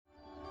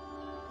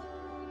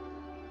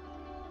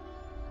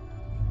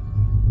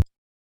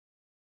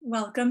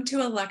Welcome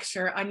to a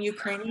lecture on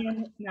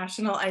Ukrainian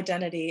national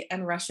identity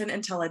and Russian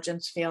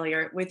intelligence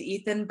failure with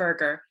Ethan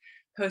Berger,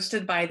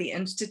 hosted by the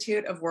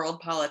Institute of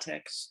World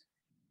Politics.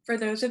 For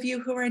those of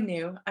you who are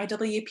new,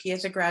 IWP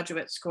is a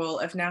graduate school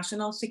of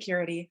national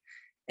security,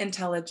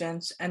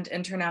 intelligence, and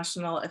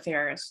international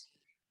affairs.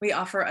 We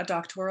offer a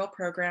doctoral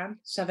program,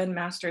 7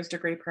 master's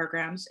degree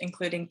programs,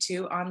 including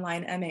 2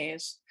 online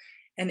MAs,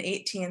 and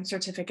 18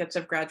 certificates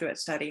of graduate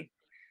study.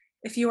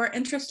 If you are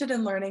interested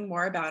in learning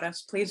more about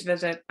us, please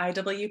visit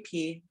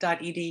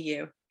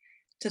iwp.edu.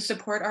 To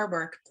support our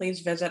work, please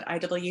visit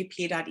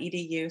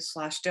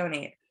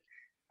iwp.edu/donate.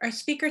 Our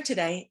speaker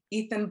today,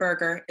 Ethan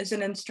Berger, is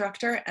an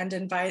instructor and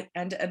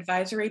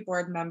advisory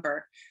board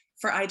member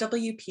for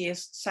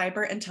IWP's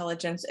Cyber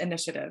Intelligence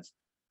Initiative.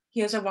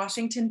 He is a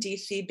Washington,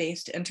 D.C.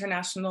 based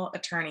international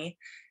attorney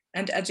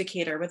and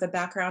educator with a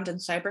background in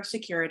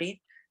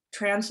cybersecurity,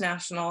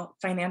 transnational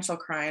financial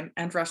crime,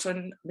 and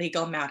Russian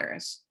legal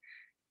matters.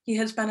 He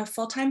has been a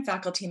full-time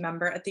faculty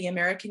member at the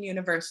American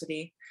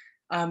University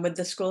with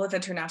the School of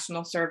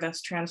International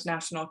Service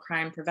Transnational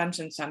Crime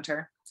Prevention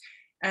Center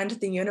and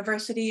the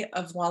University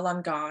of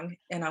Wollongong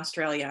in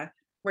Australia,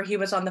 where he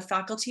was on the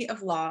Faculty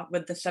of Law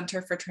with the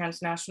Center for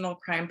Transnational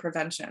Crime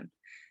Prevention,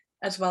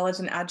 as well as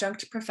an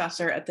adjunct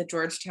professor at the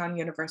Georgetown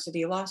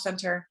University Law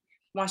Center,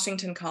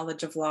 Washington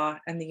College of Law,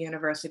 and the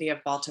University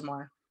of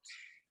Baltimore.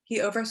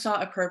 He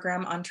oversaw a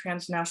program on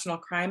transnational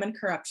crime and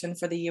corruption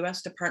for the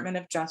US Department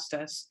of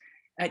Justice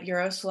at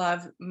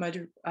Yaroslav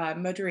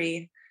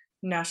Mudry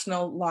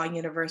National Law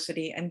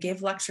University and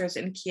gave lectures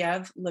in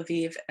Kiev,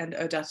 Lviv, and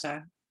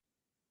Odessa.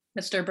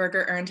 Mr.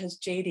 Berger earned his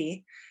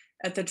JD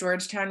at the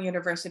Georgetown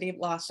University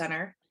Law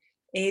Center,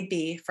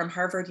 AB from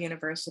Harvard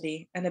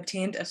University, and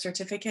obtained a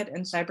certificate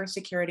in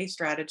cybersecurity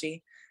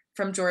strategy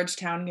from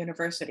Georgetown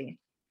University.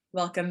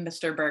 Welcome,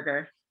 Mr.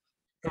 Berger.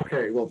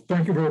 Okay, well,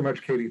 thank you very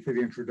much, Katie, for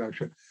the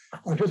introduction.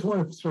 I just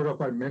want to start off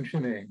by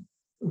mentioning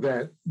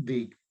that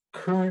the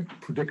current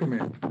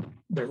predicament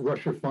that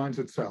Russia finds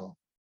itself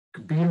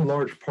could be in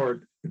large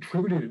part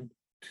attributed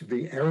to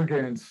the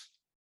arrogance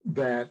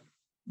that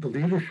the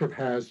leadership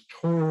has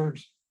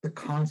towards the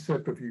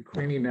concept of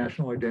Ukrainian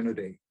national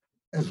identity,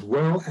 as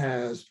well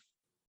as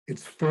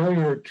its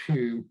failure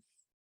to,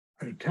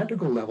 at a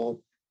technical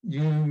level,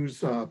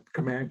 use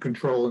command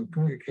control and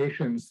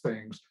communications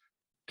things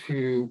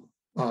to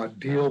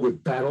deal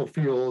with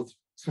battlefield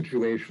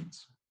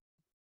situations.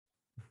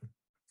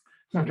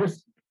 Now,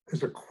 just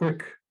as a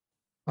quick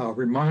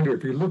reminder,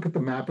 if you look at the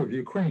map of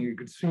Ukraine, you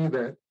can see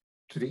that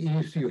to the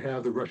east, you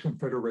have the Russian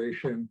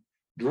Federation.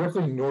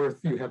 Directly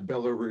north, you have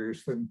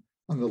Belarus. And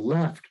on the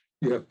left,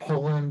 you have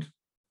Poland,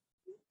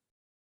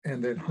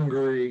 and then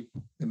Hungary.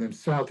 And then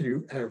south,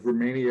 you have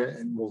Romania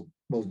and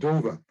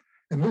Moldova.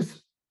 And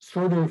this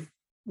sort of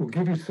will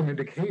give you some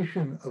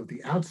indication of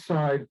the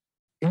outside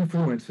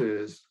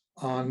influences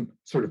on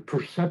sort of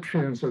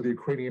perceptions of the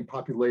Ukrainian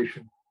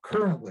population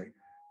currently.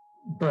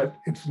 But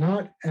it's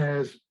not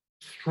as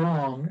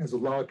strong as a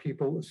lot of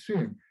people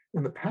assume.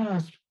 In the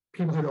past,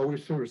 people had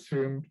always sort of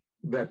assumed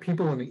that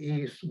people in the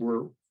East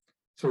were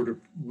sort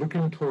of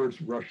looking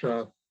towards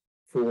Russia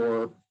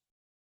for,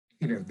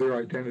 their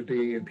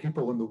identity, and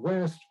people in the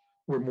West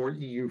were more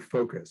EU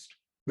focused.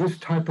 This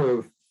type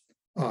of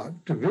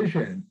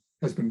division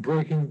has been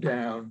breaking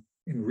down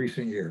in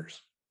recent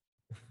years.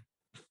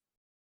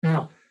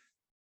 Now,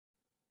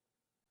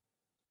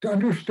 to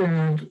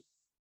understand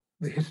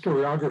the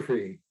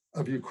historiography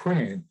of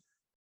Ukraine,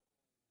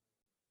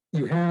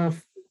 you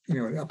have, in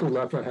the upper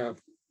left, I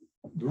have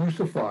the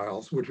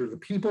Russophiles, which are the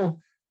people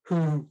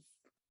who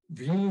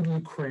viewed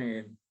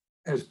Ukraine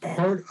as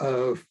part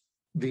of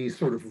the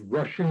sort of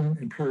Russian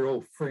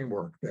imperial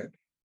framework, that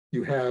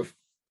you have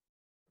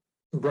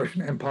the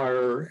Russian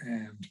Empire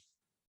and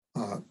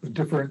the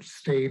different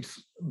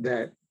states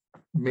that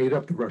made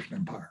up the Russian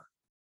Empire.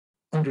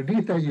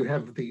 Underneath that, you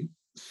have the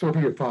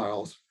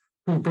Sovietophiles,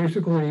 who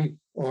basically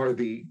are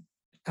the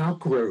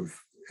outgrowth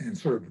and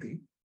sort of the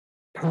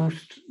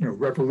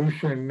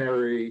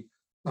post-revolutionary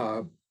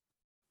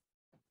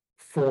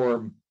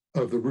form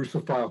of the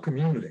Russophile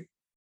community.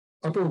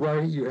 Upper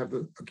right, you have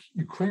the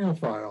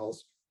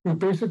Ukrainophiles, who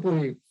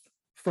basically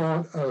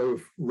thought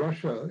of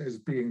Russia as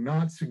being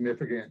not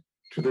significant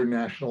to their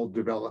national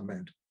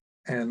development,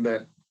 and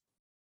that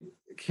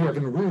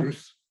Kievan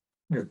Rus,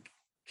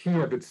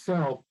 Kiev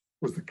itself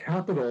was the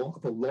capital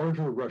of a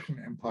larger Russian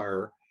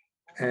empire,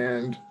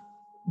 and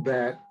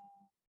that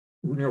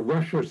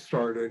Russia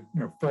started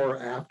far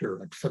after,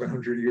 like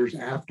 700 years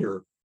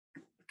after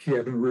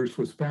Kievan Rus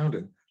was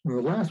founded. And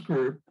the last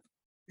group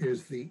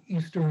is the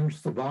Eastern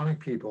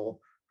Slavonic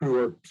people, who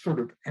are sort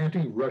of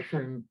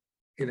anti-Russian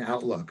in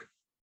outlook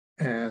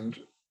and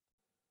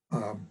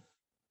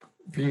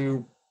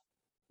view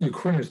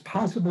Ukraine as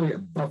possibly a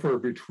buffer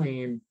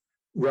between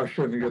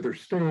Russia and the other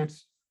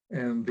states,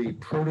 and the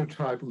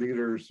prototype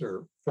leaders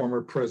are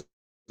former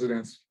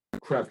presidents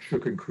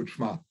Kravchuk and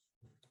Kuchma.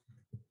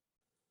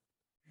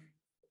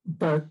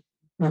 But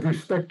with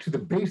respect to the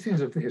bases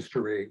of the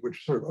history,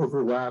 which sort of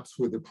overlaps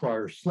with the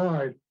prior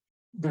slide,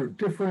 there are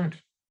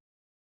different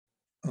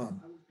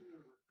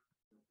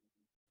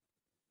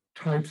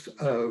types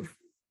of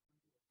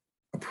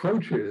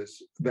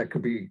approaches that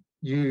could be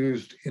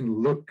used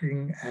in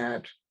looking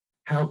at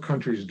how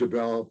countries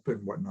develop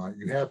and whatnot.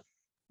 You have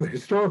the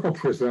historical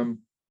prism,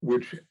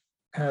 which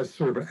has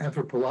sort of an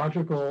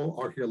anthropological,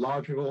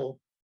 archaeological,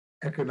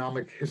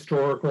 economic,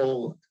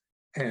 historical,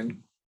 and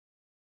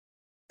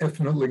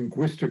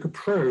ethno-linguistic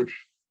approach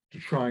to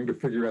trying to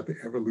figure out the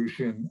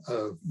evolution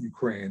of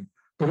Ukraine.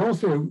 But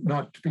also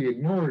not to be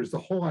ignored is the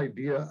whole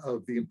idea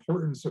of the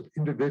importance of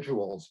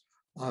individuals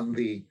on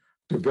the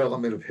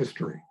development of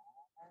history.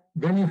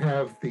 Then you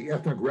have the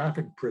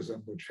ethnographic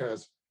prism, which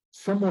has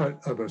somewhat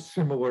of a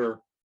similar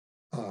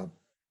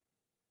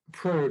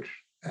approach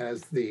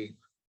as the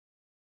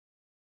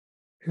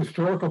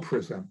historical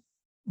prism,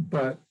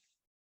 but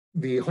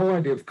the whole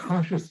idea of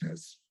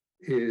consciousness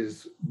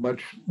is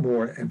much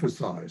more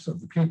emphasized of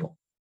the people.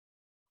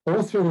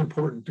 Also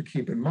important to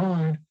keep in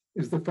mind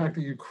is the fact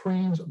that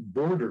Ukraine's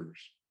borders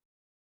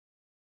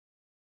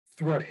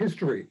throughout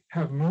history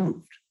have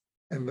moved,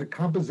 and the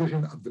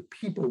composition of the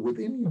people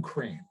within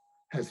Ukraine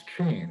has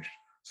changed,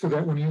 so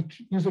that when you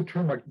use a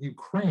term like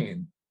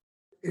Ukraine,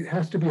 it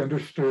has to be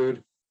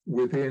understood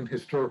within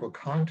historical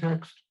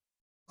context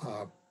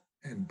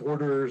and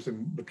borders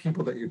and the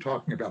people that you're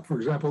talking about. For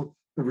example,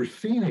 the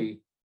Rusini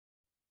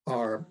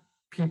are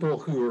people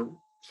who are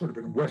sort of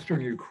in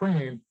Western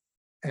Ukraine,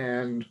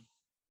 and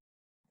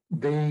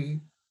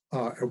they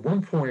at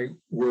one point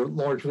were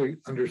largely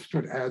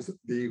understood as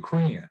the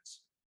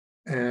Ukrainians.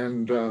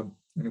 And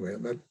anyway,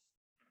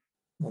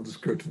 I'll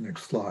just go to the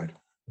next slide.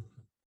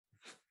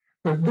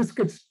 But this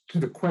gets to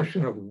the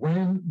question of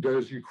when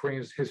does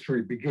Ukraine's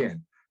history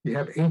begin? You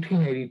have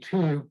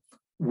 1882,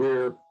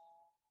 where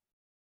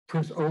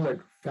Prince Oleg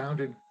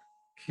founded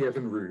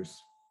Kievan Rus.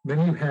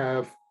 Then you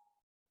have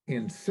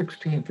in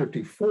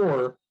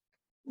 1654,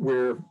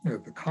 where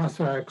the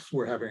Cossacks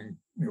were having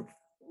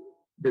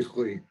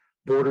basically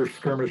border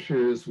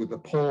skirmishes with the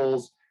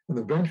Poles, and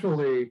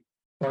eventually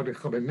Bogdan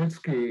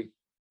Khmelnytsky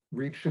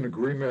reached an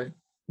agreement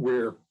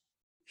where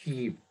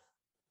he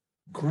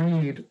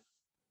agreed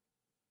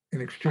in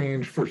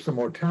exchange for some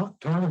more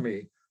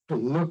autonomy to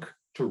look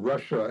to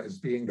Russia as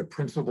being the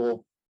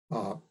principal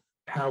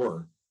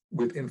power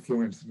with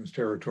influence in his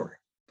territory.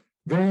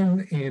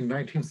 Then in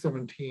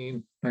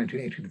 1917,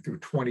 1918 through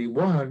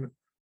 21,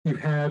 you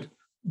had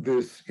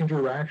this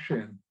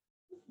interaction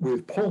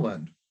with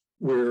Poland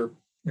where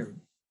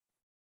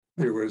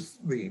there was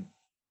the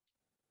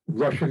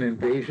Russian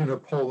invasion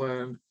of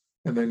Poland,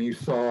 and then you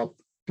saw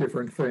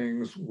different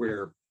things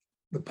where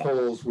the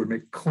Poles would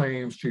make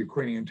claims to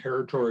Ukrainian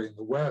territory in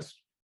the West,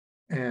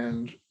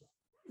 and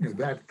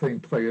that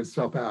thing played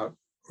itself out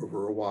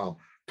over a while.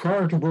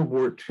 Prior to World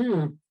War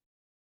II,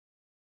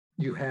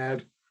 you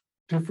had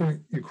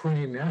different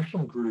Ukrainian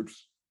national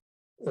groups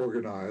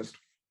organized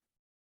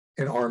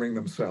and arming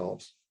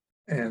themselves,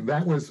 and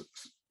that was,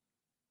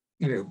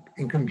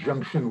 in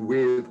conjunction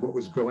with what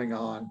was going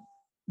on,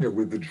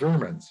 with the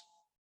Germans.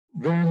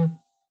 Then,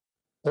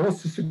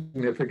 also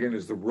significant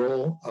is the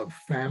role of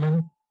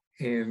famine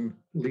in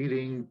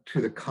leading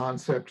to the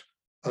concept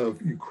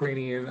of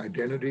Ukrainian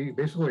identity.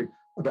 Basically,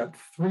 about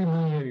 3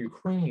 million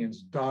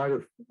Ukrainians died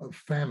of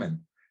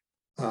famine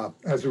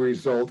as a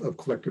result of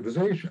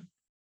collectivization.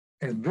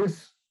 And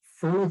this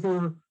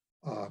further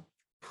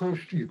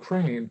pushed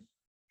Ukraine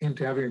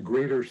into having a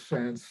greater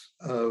sense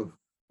of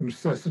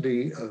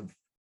necessity of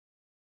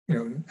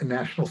a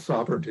national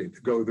sovereignty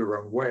to go their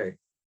own way.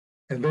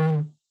 And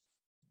then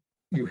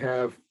you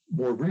have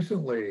more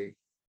recently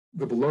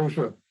the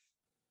Volozhin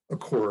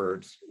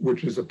Accords,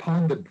 which is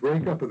upon the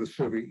breakup of the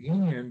Soviet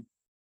Union,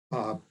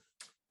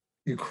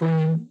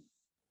 Ukraine,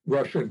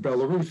 Russia, and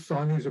Belarus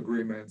signed these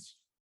agreements,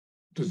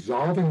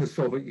 dissolving the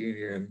Soviet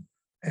Union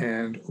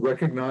and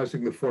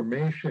recognizing the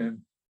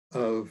formation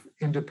of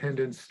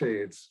independent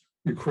states,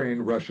 Ukraine,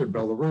 Russia, and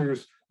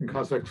Belarus, and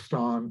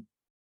Kazakhstan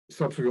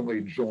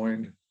subsequently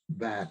joined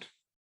that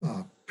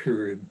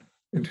period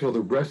until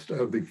the rest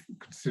of the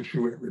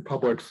constituent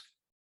republics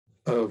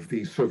of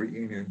the Soviet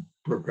Union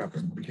broke up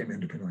and became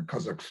independent.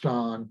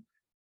 Kazakhstan,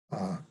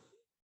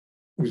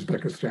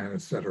 Uzbekistan,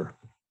 et cetera.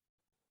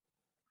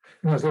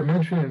 And as I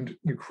mentioned,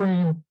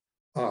 Ukraine,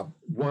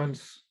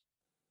 once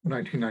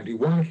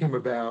 1991 came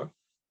about,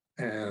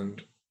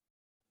 and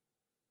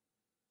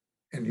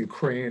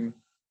Ukraine,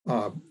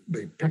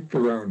 they picked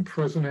their own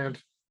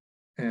president,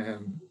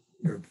 and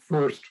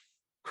first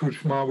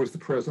Kuchma was the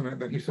president,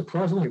 then he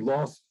surprisingly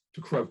lost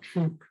to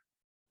Kravchuk.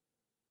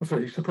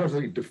 He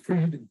surprisingly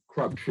defeated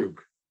Kravchuk,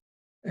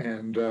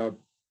 and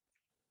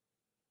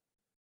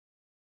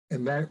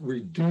that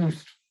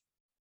reduced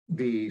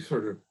the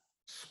sort of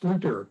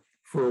splinter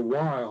for a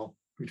while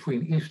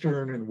between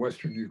Eastern and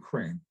Western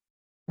Ukraine,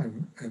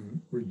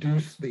 and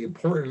reduced the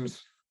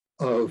importance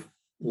of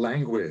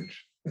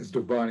language as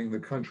dividing the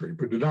country,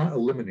 but did not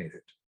eliminate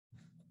it.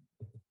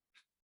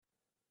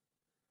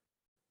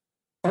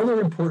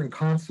 Other important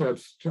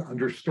concepts to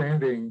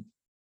understanding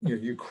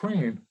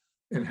Ukraine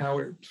and how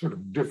it sort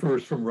of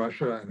differs from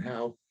Russia, and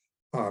how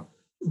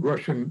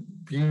Russian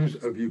views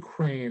of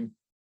Ukraine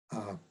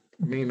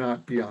may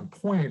not be on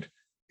point,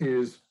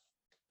 is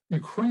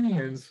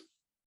Ukrainians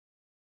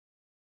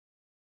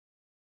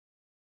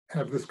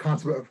have this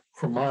concept of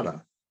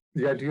chromata,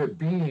 the idea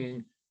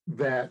being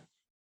that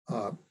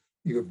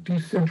you have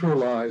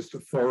decentralized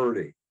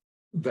authority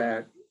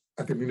that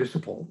at the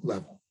municipal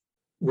level,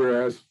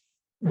 whereas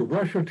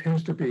Russia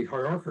tends to be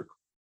hierarchical.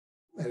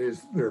 That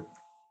is, they're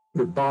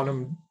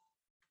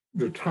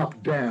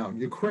top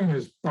down. Ukraine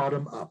is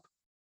bottom up,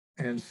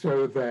 and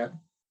so that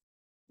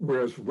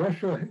whereas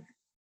Russia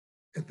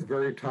at the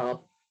very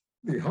top,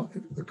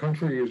 the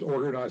country is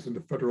organized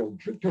into federal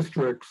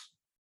districts.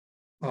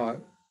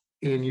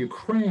 In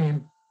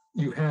Ukraine,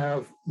 you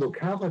have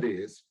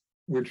localities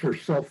which are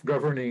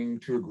self-governing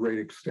to a great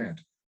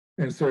extent.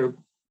 And so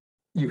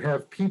you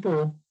have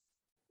people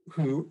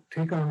who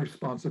take on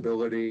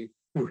responsibility,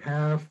 who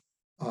have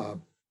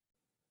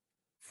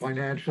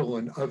financial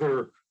and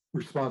other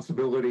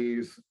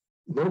responsibilities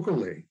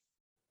locally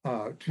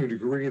to a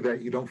degree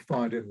that you don't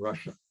find in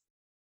Russia.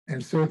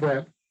 And so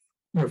that,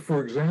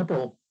 for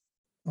example,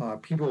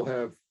 people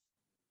have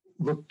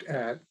looked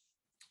at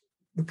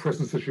the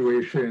present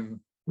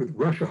situation with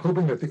Russia,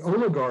 hoping that the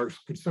oligarchs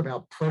could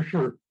somehow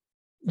pressure,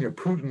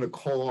 Putin to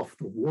call off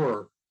the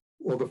war.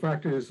 Well, the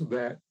fact is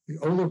that the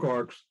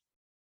oligarchs,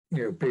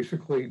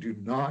 basically do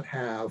not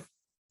have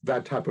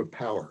that type of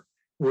power.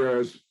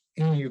 Whereas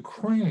in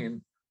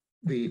Ukraine,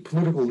 the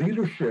political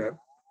leadership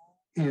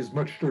is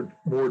much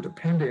more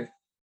dependent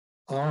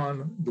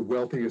on the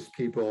wealthiest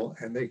people,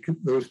 and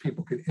those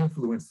people could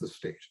influence the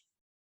state.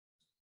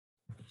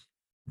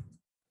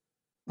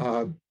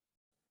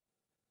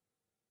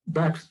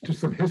 Back to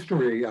some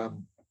history,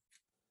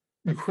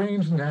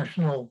 Ukraine's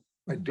national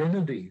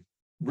identity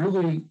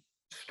really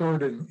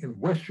started in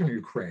Western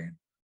Ukraine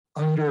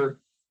under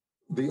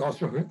the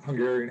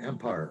Austro-Hungarian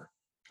Empire.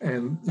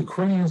 And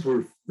Ukrainians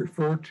were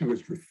referred to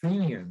as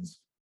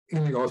Ruthenians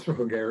in the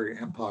Austro-Hungarian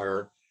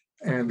Empire.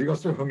 And the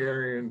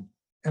Austro-Hungarian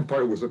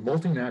Empire was a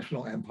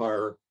multinational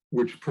empire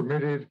which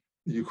permitted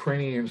the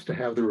Ukrainians to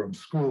have their own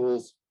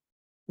schools,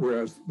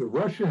 whereas the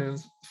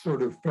Russians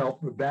sort of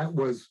felt that that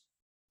was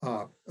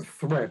a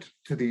threat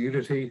to the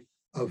unity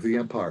of the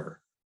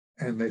empire.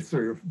 And they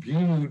sort of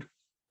viewed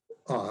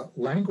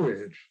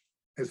language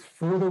as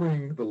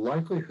furthering the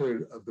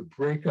likelihood of the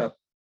breakup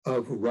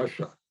of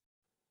Russia.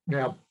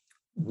 Now,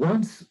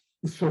 once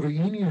the Soviet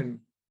Union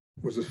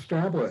was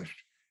established,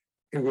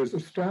 it was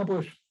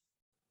established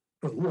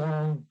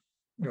along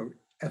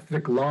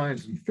ethnic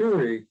lines in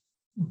theory,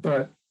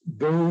 but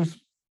those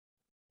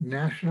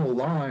national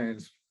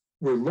lines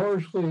were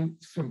largely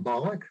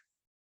symbolic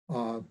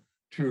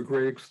to a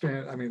great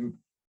extent. I mean,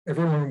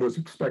 everyone was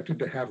expected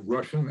to have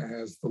Russian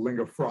as the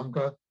lingua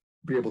franca,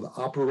 be able to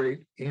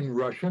operate in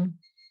Russian,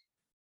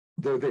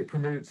 though they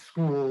permitted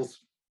schools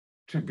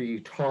to be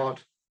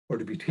taught or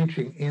to be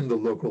teaching in the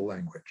local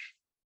language.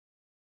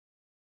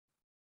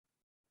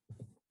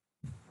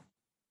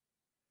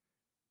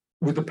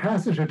 With the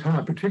passage of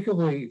time,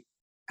 particularly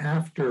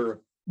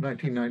after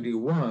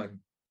 1991,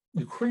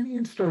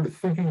 Ukrainians started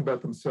thinking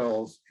about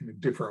themselves in a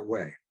different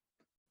way.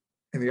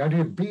 And the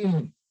idea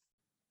being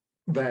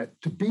that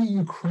to be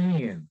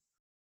Ukrainian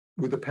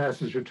with the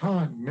passage of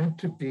time meant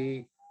to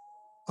be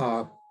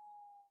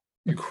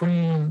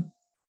Ukrainian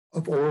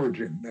of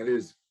origin, that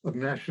is, of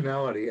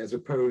nationality, as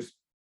opposed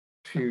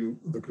to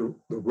the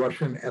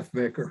Russian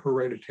ethnic or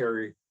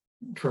hereditary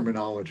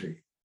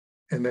terminology.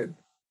 And that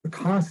the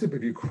concept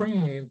of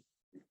Ukraine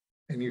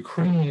and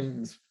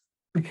Ukrainians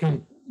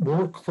became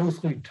more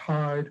closely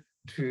tied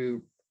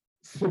to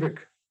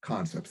civic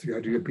concepts, the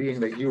idea being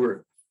that you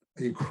were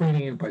a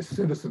Ukrainian by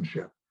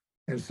citizenship.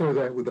 And so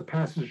that with the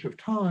passage of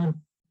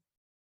time,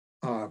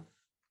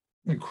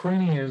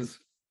 Ukrainians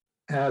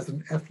as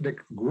an ethnic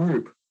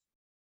group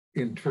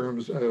in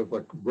terms of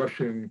like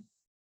Russian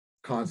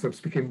concepts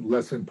became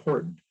less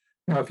important.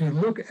 Now, if you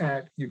look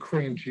at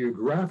Ukraine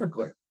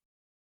geographically,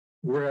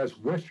 whereas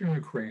Western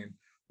Ukraine,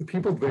 the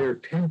people there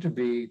tend to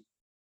be,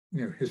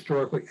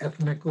 historically,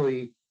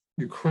 ethnically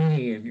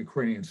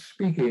Ukrainian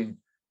speaking,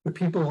 the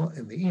people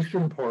in the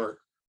eastern part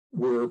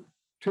were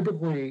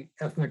typically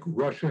ethnic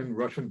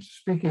Russian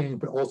speaking,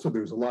 but also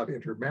there's a lot of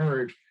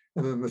intermarriage.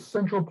 And then the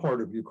central part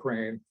of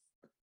Ukraine,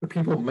 the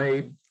people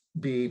may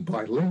be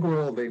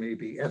bilingual, they may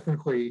be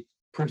ethnically,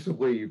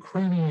 principally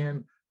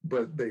Ukrainian,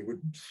 but they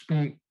would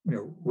speak,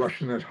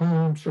 Russian at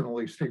home,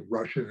 certainly speak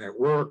Russian at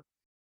work,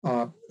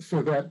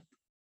 so that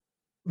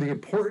the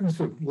importance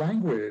of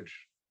language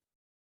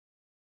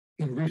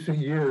in recent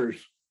years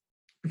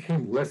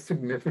became less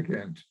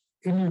significant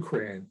in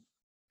Ukraine,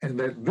 and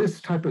that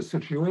this type of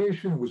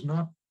situation was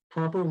not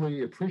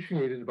properly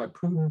appreciated by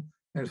Putin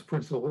and his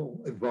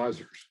principal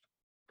advisors.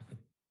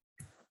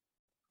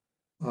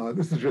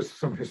 This is just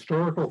some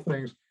historical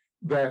things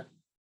that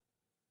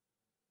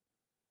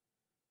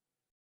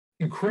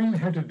Ukraine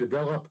had to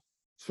develop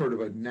sort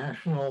of a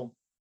national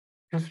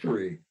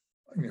history,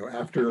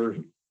 after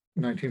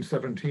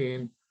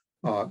 1917,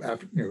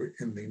 after,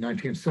 in the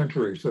 19th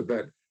century, so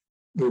that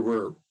there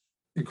were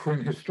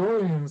Ukrainian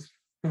historians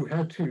who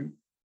had to,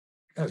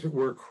 as it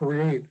were,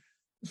 create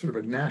sort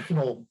of a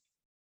national,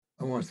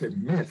 I want to say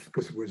myth,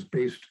 because it was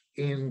based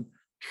in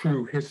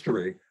true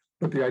history,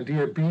 but the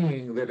idea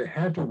being that it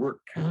had to work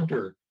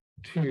counter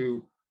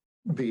to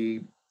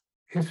the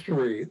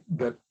history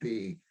that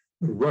the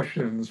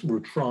Russians were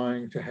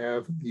trying to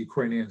have the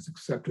Ukrainians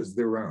accept as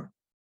their own.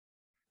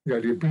 The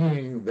idea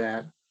being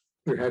that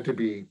there had to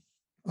be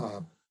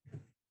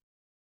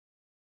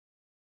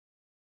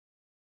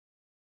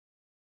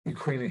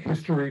Ukrainian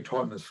history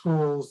taught in the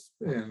schools,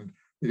 and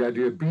the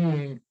idea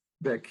being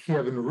that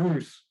Kievan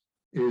Rus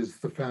is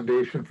the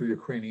foundation for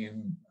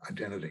Ukrainian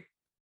identity.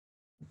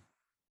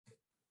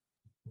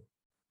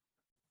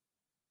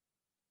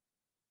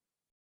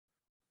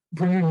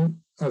 Bringing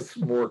us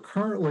more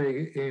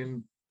currently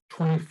in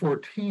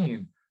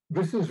 2014,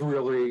 this is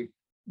really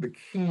the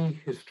key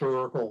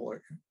historical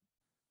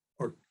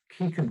or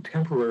key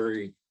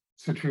contemporary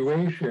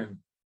situation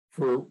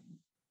for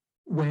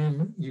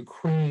when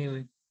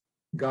Ukraine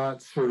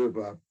got sort of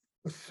a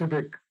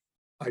civic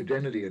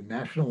identity, a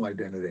national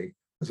identity,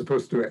 as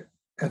opposed to an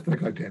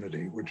ethnic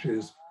identity, which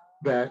is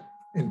that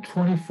in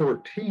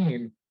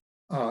 2014,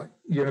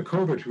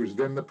 Yanukovych, who was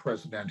then the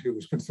president, who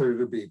was considered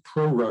to be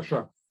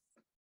pro-Russia,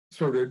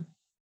 started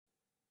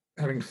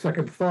having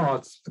second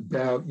thoughts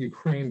about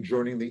Ukraine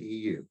joining the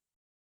EU.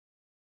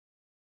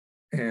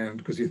 And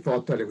because he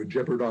thought that it would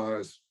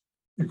jeopardize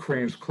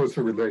Ukraine's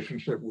closer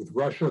relationship with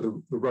Russia,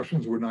 the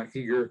Russians were not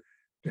eager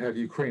to have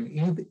Ukraine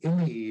in the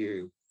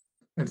EU.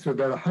 And so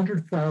that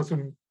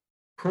 100,000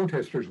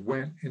 protesters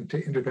went into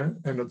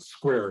Independence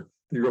Square,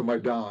 the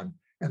Euromaidan,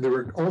 and there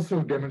were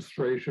also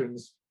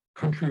demonstrations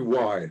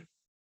countrywide.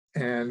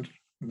 And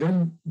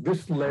then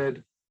this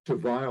led to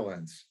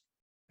violence.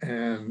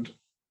 And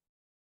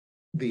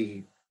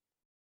the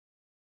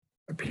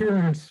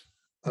appearance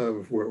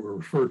of what were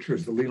referred to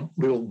as the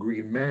little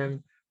green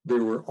men,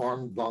 there were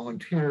armed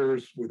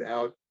volunteers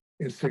without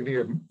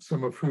insignia,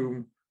 some of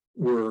whom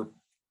were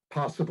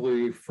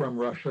possibly from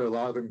Russia. A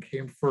lot of them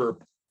came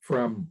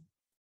from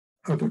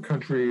other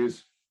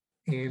countries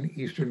in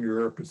Eastern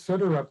Europe, et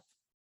cetera.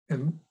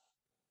 And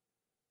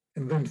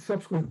then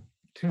subsequent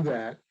to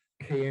that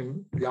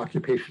came the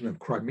occupation of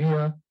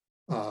Crimea,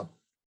 the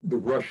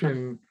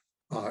Russian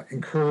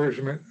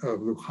encouragement of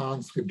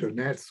Luhansk and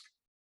Donetsk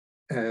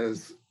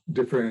as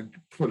different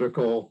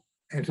political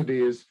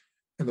entities.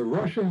 And the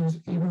Russians,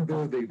 even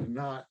though they did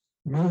not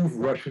move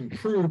Russian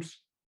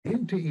troops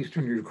into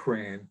Eastern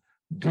Ukraine,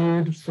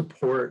 did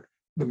support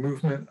the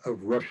movement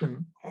of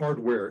Russian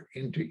hardware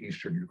into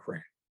Eastern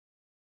Ukraine.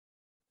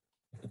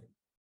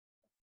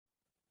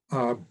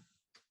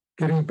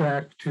 Getting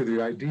back to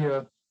the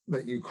idea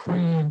that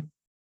Ukraine,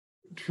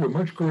 to a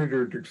much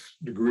greater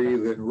degree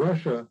than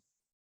Russia,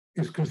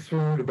 is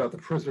concerned about the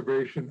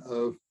preservation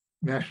of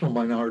national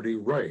minority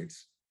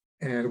rights.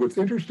 And what's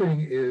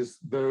interesting is,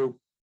 though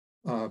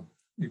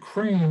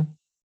Ukraine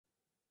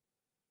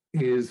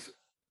is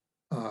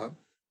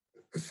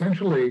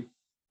essentially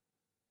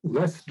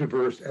less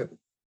diverse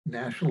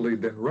nationally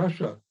than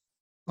Russia,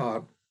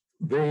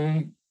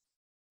 they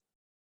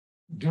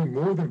do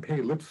more than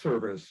pay lip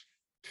service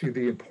to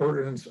the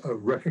importance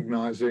of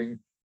recognizing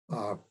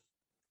the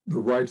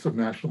rights of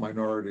national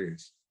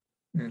minorities.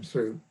 And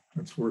so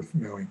that's worth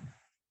knowing.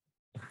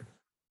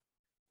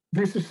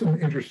 These are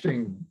some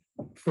interesting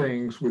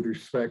things with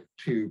respect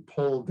to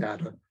poll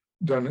data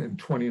done in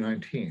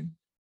 2019.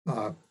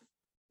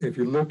 If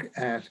you look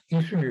at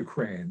Eastern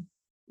Ukraine,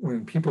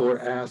 when people are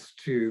asked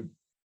to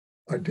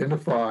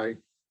identify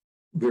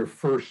their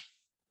first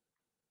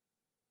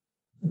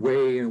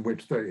way in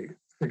which they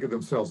think of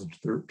themselves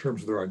in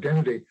terms of their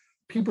identity,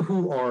 people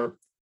who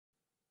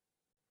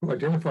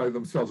identify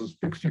themselves as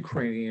mixed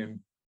Ukrainian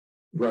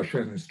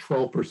Russian is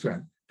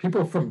 12%.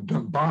 People from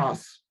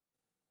Donbass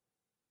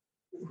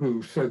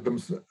who said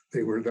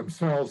they were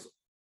themselves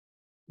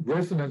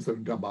residents of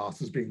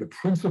Donbass as being the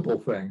principal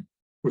thing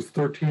was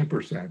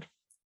 13%.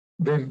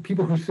 Then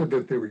people who said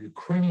that they were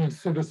Ukrainian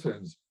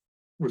citizens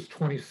was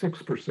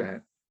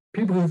 26%.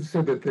 People who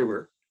said that they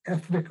were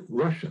ethnic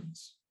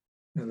Russians,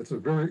 and it's a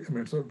very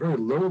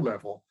low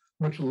level,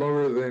 much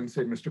lower than,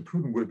 say, Mr.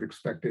 Putin would have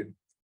expected,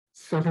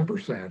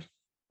 7%.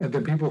 And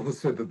then people who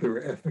said that they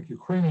were ethnic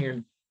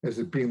Ukrainian as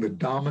it being the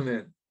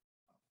dominant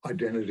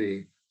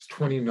identity is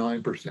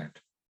 29%.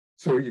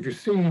 So if you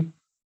see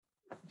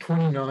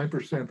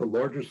 29%, the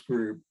largest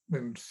group,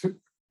 and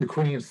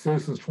Ukrainian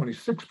citizens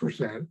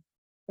 26%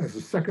 as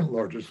the second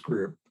largest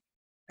group,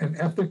 and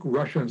ethnic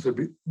Russians would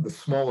be the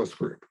smallest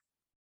group.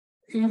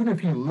 Even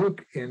if you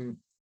look in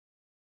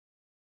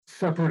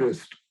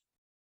separatist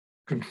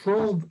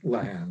controlled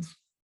lands,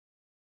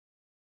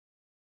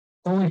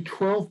 only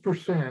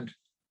 12%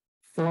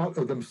 thought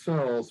of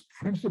themselves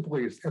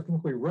principally as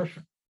ethnically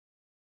Russian.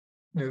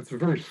 And it's a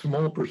very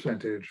small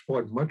percentage,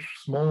 but much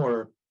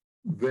smaller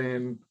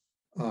than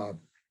the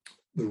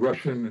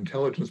Russian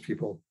intelligence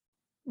people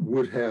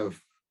would have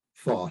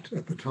thought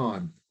at the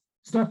time.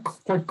 It's not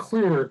quite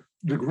clear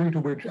the degree to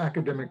which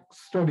academic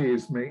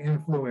studies may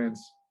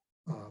influence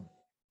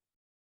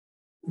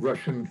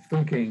Russian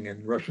thinking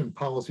and Russian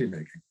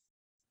policymaking.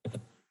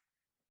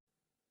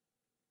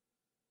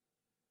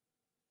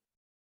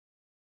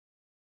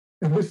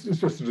 And this is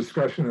just a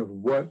discussion of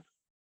what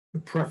the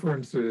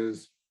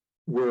preferences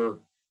were,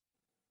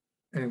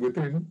 and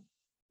within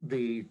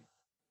the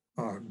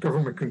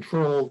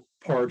government-controlled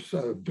parts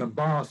of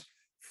Donbass,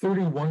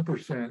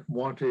 31%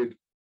 wanted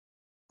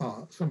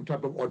some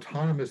type of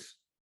autonomous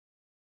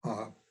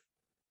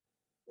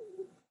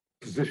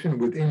position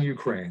within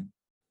Ukraine.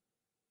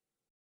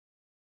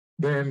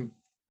 Then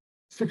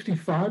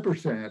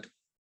 65%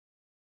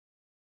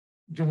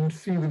 didn't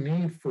see the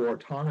need for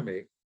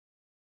autonomy.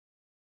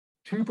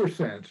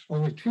 2%,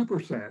 only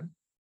 2%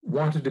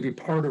 wanted to be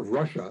part of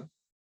Russia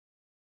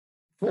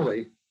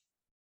fully,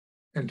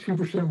 and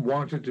 2%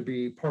 wanted to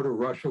be part of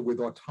Russia with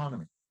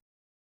autonomy.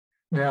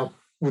 Now,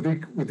 with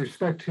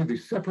respect to the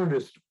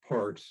separatist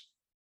parts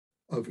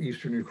of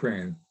Eastern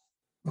Ukraine,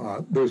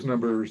 those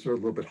numbers are a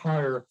little bit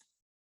higher.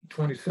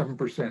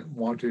 27%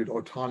 wanted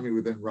autonomy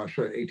within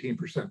Russia,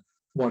 18%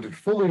 wanted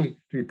fully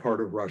to be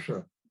part of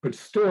Russia, but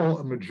still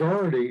a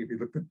majority, if you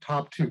look at the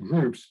top two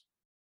groups,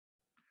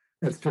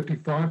 that's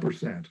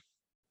 55%.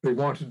 They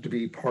wanted to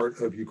be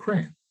part of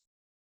Ukraine.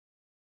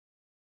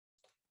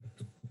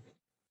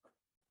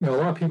 Now, a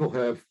lot of people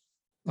have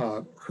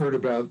heard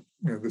about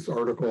this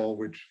article,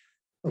 which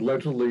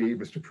allegedly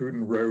Mr.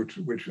 Putin wrote,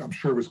 which I'm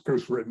sure was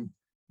ghostwritten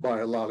by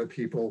a lot of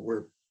people,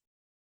 where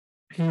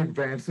he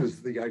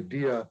advances the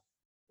idea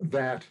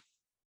that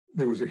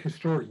there was a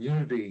historic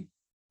unity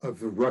of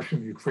the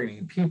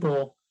Russian-Ukrainian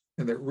people,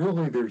 and that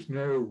really there's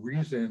no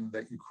reason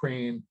that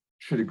Ukraine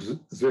should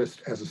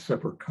exist as a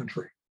separate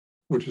country,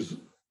 which is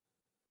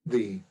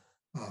the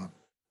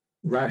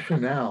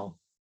rationale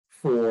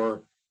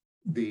for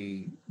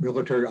the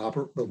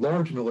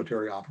large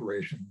military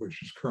operation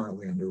which is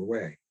currently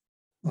underway.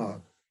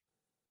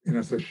 And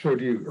as I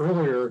showed you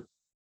earlier,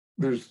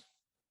 there's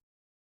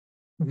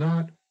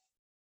not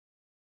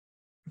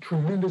a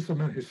tremendous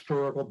amount of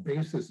historical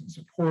basis in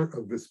support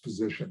of this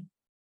position,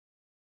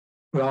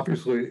 but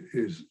obviously it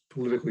is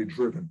politically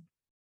driven.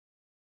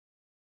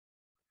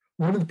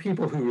 One of the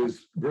people who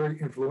is very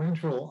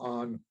influential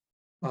on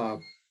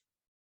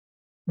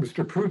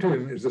Mr.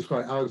 Putin is this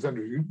guy,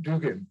 Alexander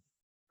Dugin,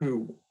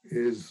 who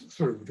is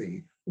sort of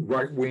the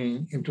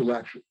right-wing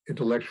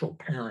intellectual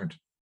parent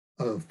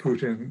of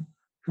Putin,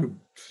 who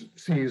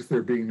sees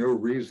there being no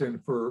reason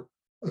for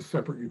a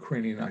separate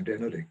Ukrainian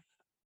identity.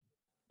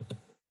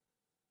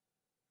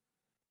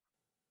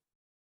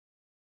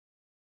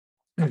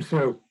 And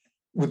so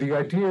with the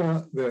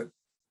idea that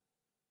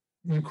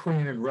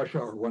Ukraine and Russia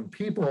are one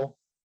people,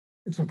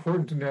 it's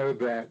important to know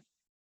that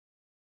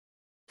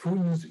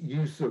Putin's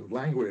use of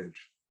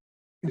language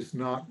is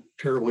not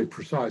terribly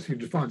precise. He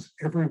defines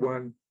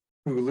everyone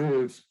who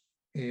lives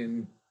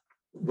in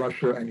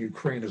Russia and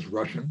Ukraine as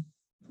Russian.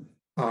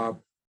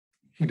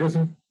 He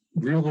doesn't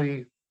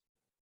really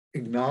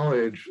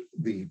acknowledge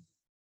the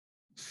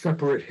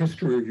separate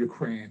history of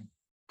Ukraine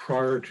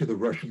prior to the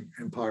Russian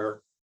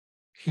Empire.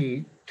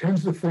 He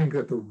tends to think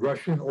that the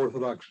Russian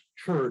Orthodox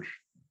Church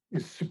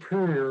is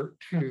superior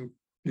to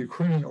the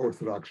Ukrainian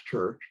Orthodox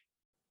Church.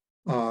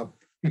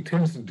 He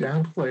tends to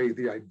downplay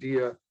the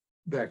idea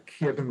that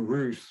Kievan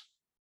Rus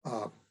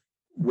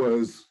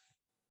was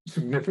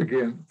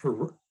significant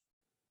for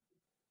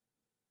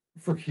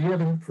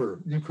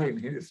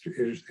Ukrainian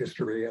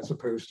history as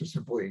opposed to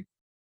simply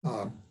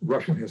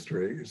Russian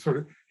history. He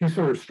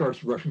sort of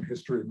starts Russian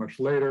history much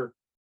later.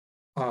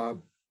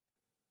 Let's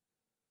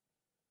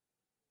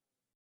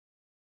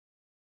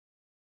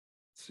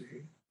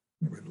see.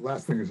 Anyway, the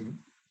last thing isn't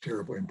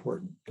terribly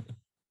important.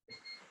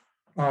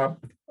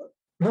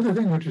 Another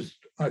thing which is,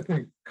 I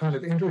think, kind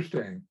of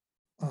interesting,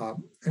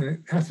 and it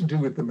has to do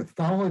with the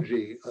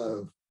mythology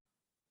of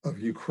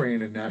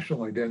Ukraine and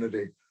national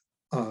identity.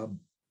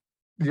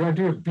 The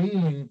idea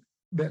being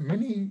that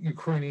many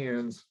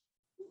Ukrainians,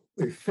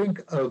 they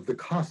think of the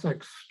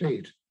Cossack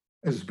state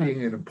as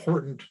being an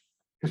important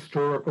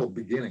historical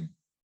beginning.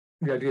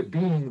 The idea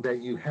being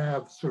that you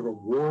have sort of a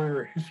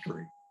warrior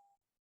history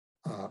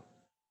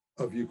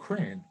of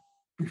Ukraine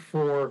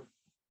before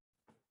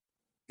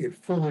it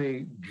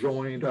fully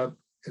joined up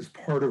as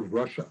part of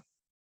Russia.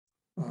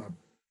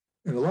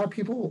 And a lot of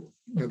people,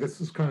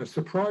 this is kind of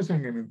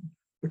surprising. I mean,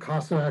 the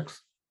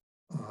Cossacks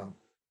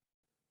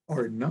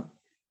are not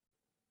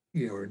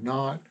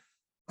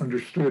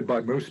understood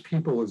by most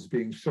people as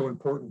being so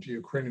important to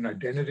Ukrainian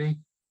identity.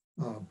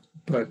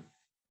 But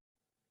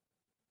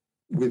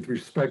with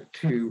respect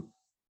to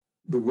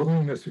the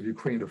willingness of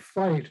Ukraine to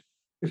fight,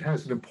 it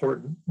has an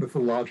important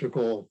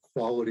mythological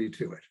quality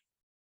to it.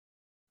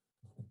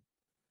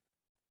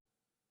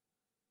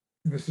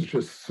 And this is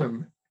just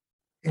some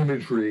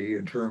imagery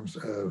in terms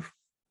of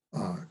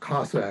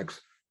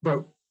Cossacks,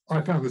 but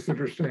I found this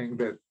interesting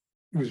that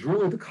it was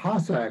really the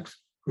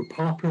Cossacks who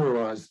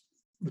popularized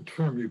the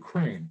term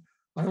Ukraine.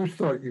 I always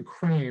thought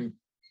Ukraine,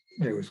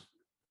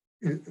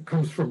 it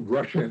comes from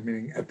Russian,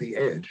 meaning at the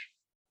edge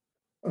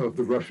of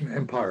the Russian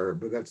Empire,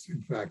 but that's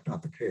in fact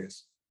not the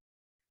case.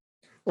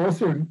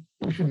 Also,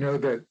 we should know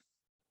that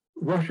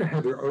Russia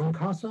had their own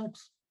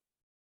Cossacks,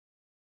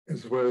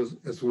 as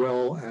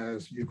well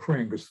as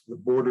Ukraine, because the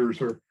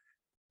borders are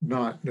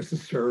not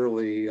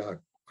necessarily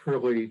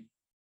clearly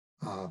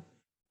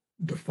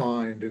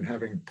defined and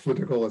having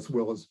political as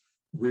well as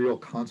real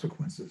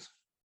consequences.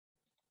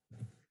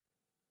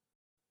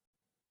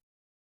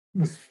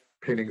 This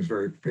painting is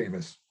very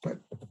famous, but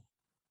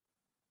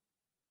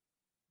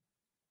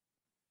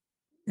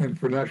and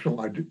for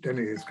national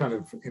identity, it's kind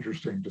of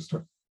interesting. Just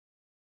a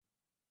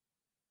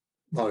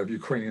lot of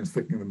Ukrainians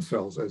thinking of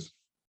themselves as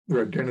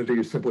their identity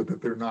is simply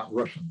that they're not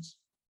Russians.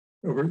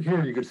 Over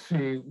here, you could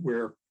see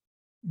where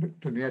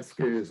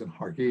Donetsk is and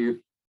Kharkiv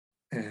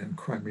and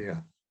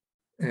Crimea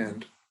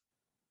and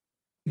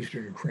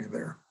Eastern Ukraine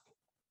there.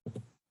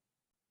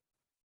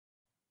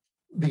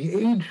 The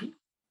age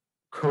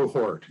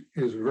cohort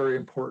is a very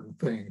important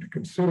thing to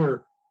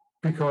consider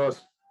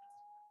because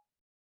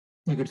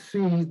you could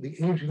see the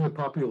aging of the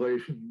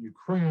population in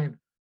Ukraine,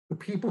 the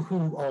people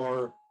who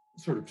are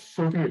sort of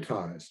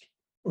Sovietized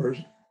or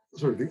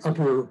sort of the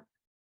upper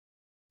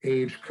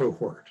age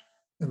cohort.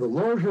 And the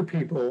larger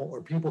people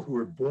are people who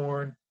were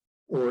born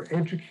or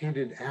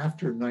educated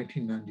after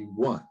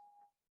 1991.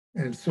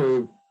 And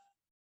so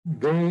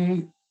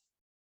they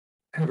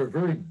have a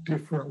very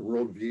different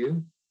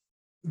worldview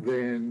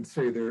than,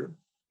 say, their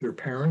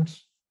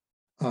parents.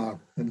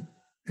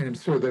 And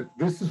so that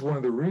this is one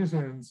of the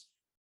reasons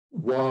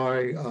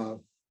why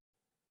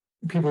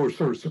people were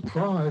sort of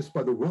surprised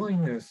by the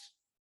willingness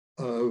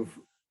of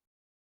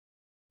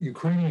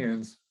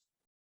Ukrainians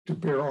to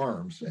bear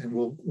arms. And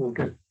we'll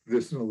get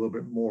this in a little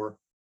bit more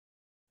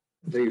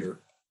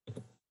later.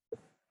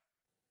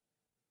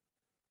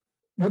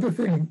 Another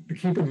thing to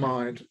keep in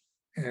mind,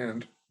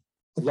 and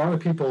a lot of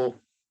people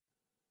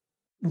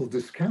will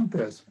discount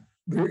this,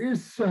 there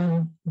is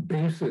some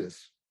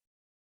basis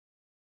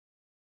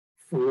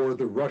for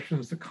the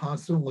Russians to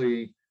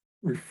constantly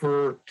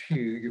refer to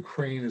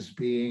Ukraine as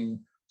being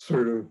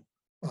sort of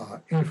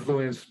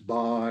influenced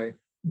by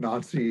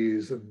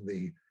Nazis and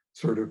the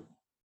sort of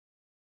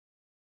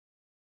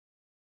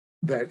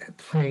that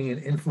playing an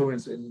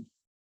influence in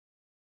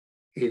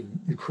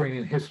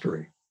Ukrainian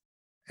history.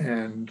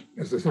 And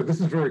as I said, this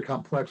is very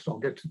complex. I'll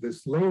get to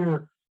this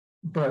later,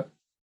 but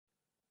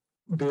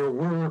there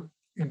were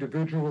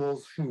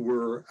individuals who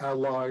were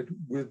allied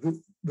with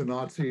the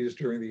Nazis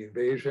during the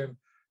invasion.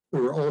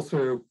 There were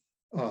also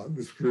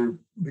this group,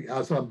 the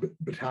Azov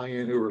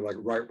Battalion, who were like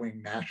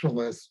right-wing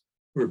nationalists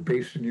who were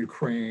based in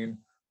Ukraine,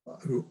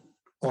 who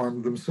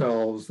armed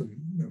themselves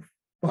and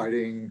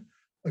fighting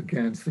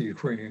against the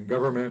Ukrainian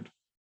government.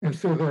 And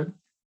so that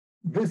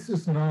this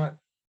is not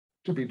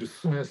to be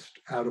dismissed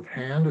out of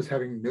hand as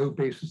having no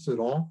basis at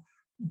all,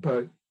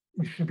 but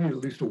you should be at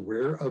least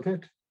aware of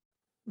it,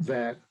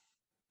 that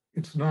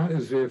it's not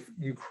as if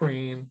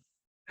Ukraine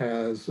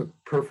has a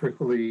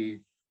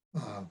perfectly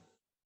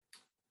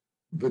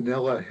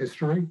vanilla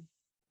history.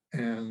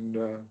 And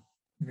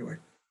anyway,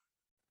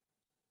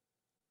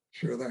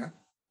 share that.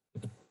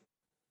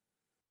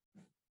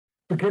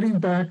 But getting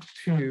back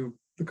to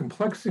the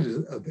complexities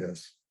of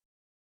this,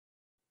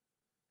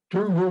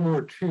 during World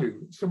War II,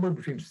 somewhere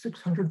between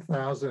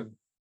 600,000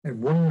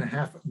 and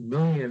 1.5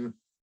 million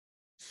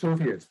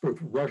Soviets, both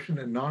Russian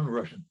and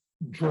non-Russian,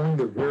 joined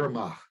the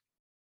Wehrmacht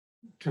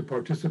to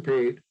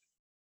participate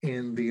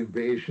in the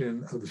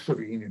invasion of the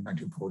Soviet Union in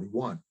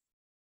 1941.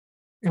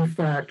 In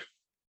fact,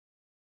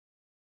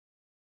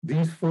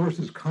 these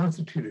forces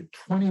constituted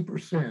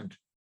 20%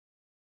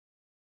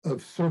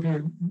 of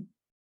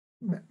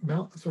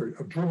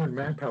German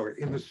manpower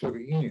in the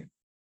Soviet Union.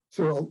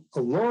 So a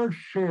large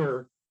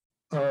share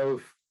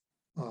of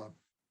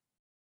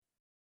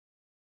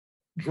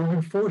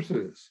German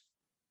forces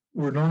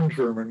were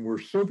non-German, were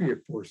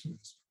Soviet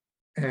forces,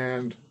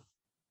 and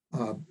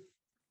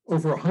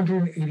over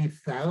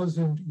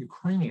 180,000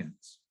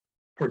 Ukrainians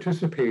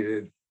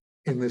participated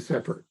in this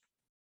effort.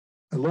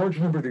 A large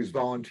number of these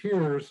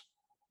volunteers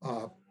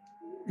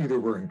either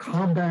were in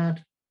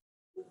combat,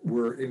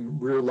 were in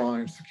rear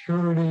line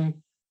security,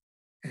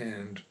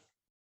 and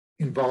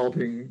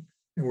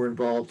were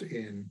involved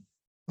in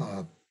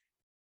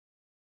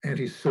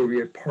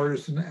anti-Soviet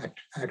partisan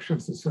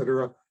actions,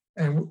 etc.,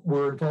 and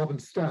were involved in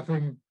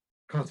staffing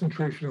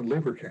concentration and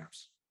labor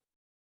camps.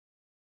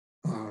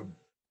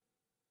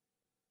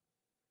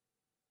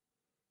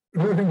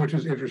 Another thing which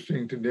is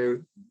interesting to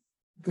note,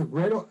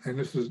 and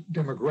this is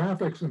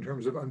demographics in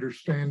terms of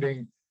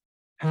understanding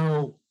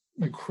how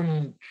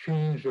Ukraine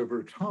changed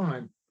over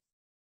time.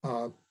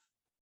 The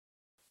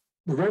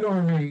Red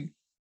Army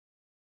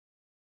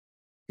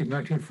in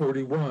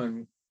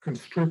 1941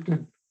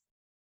 conscripted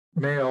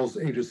males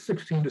ages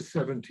 16 to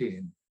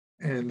 17,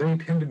 and they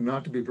tended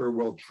not to be very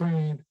well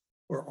trained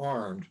or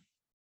armed.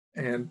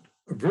 And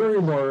a very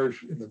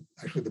large,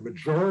 actually the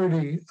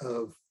majority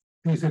of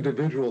these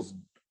individuals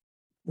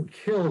were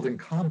killed in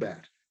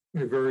combat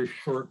in a very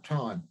short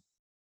time.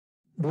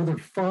 More than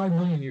 5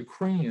 million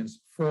Ukrainians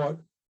fought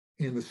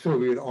in the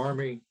Soviet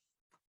army,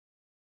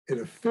 and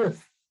a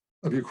fifth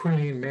of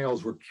Ukrainian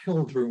males were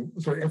killed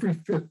every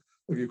fifth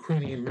of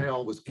Ukrainian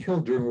male was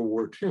killed during World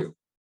War II.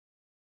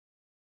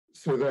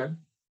 So that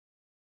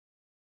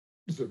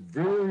is a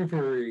very,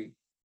 very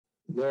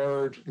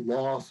large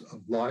loss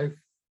of life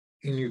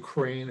in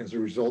Ukraine as a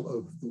result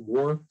of the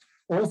war.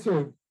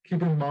 Also,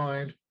 keep in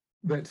mind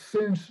that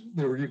since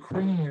there were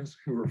Ukrainians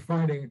who were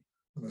fighting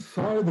on the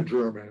side of the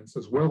Germans,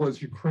 as well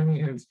as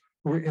Ukrainians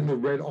who were in the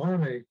Red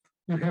Army,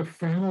 you have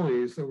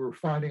families that were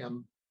fighting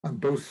on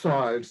both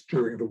sides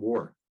during the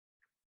war.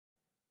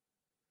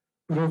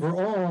 But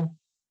overall,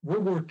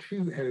 World War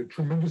II had a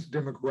tremendous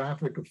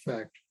demographic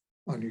effect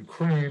on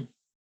Ukraine.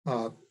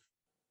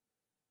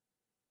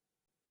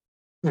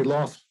 They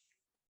lost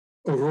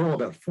overall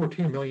about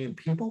 14 million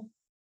people.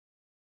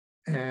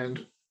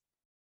 And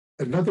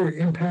another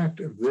impact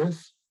of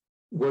this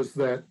was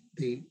that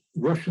the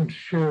Russian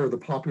share of the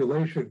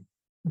population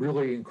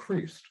really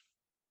increased.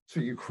 So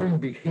Ukraine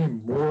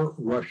became more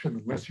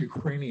Russian, less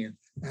Ukrainian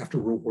after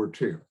World War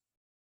II.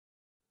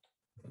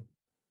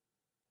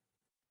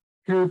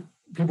 Here,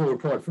 people are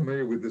probably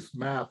familiar with this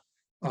map.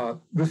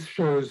 This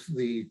shows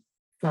the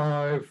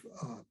 5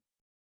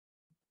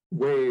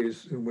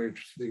 ways in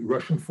which the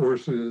Russian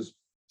forces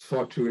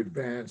sought to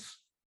advance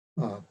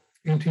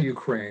into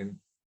Ukraine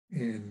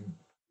in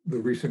the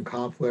recent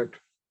conflict.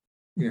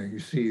 You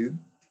see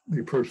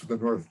the approach to the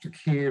north to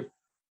Kiev,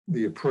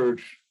 the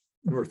approach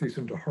northeast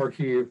into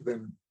Kharkiv,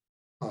 then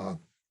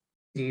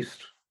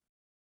east.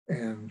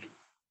 And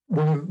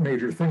one of the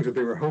major things that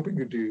they were hoping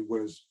to do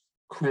was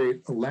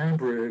create a land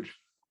bridge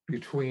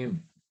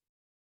between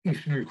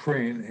eastern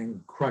Ukraine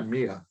and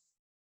Crimea.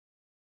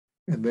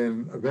 And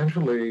then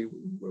eventually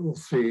we'll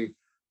see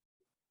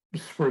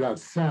spread out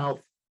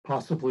south,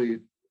 possibly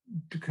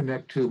to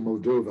connect to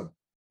Moldova.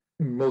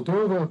 And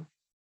Moldova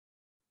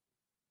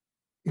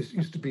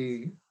used to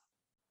be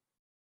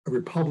a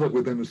republic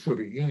within the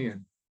Soviet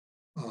Union.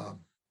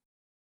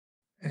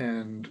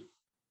 And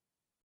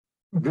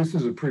this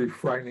is a pretty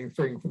frightening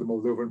thing for the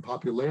Moldovan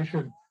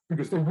population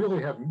because they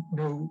really have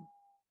no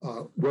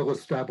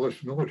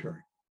well-established military.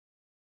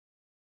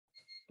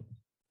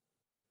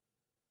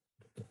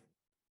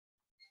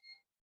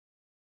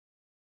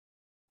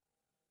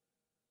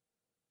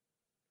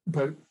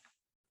 But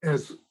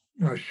as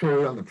I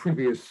showed on the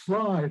previous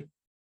slide,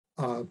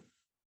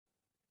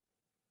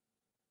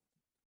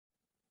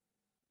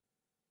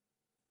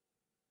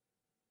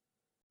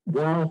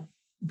 while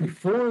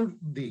before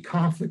the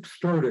conflict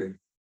started,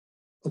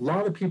 a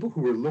lot of people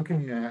who were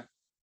looking at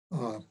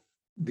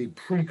the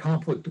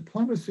pre-conflict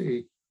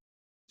diplomacy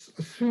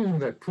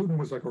assumed that Putin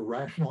was like a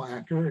rational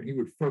actor and he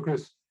would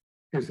focus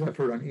his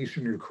effort on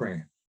Eastern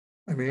Ukraine.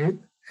 I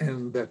mean,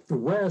 and that the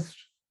West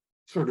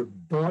sort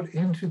of bought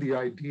into the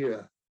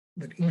idea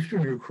that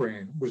Eastern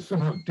Ukraine was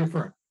somehow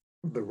different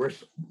from the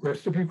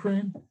rest of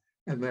Ukraine,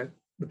 and that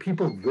the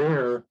people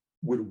there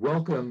would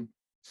welcome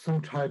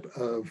some type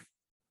of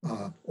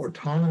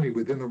autonomy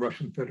within the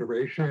Russian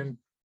Federation,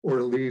 or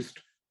at least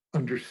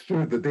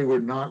understood that they were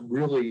not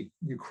really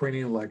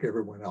Ukrainian like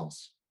everyone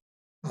else.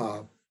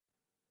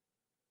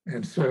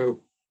 And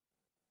so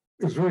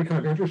it was really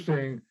kind of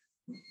interesting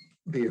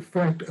the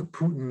effect of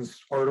Putin's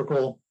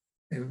article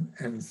and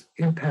its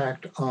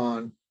impact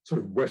on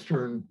sort of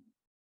Western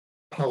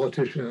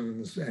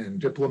politicians and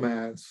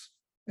diplomats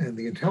and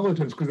the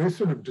intelligence, because they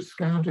sort of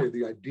discounted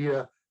the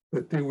idea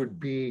that there would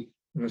be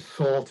an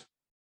assault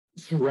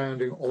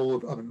surrounding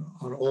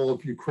on all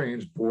of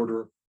Ukraine's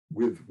border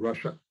with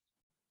Russia.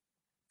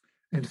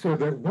 And so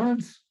that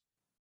once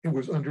it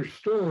was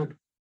understood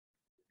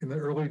in the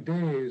early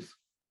days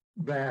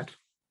that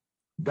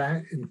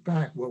in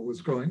fact what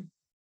was going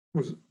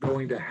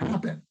to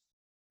happen,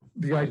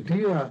 the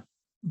idea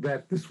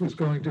that this was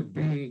going to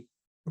be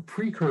a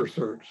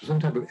precursor to some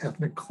type of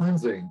ethnic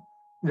cleansing,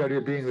 the idea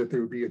being that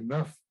there would be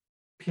enough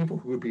people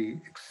who would be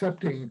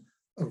accepting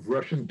of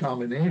Russian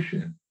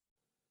domination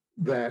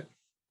that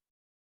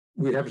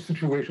we have a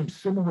situation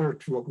similar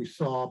to what we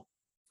saw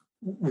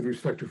with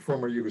respect to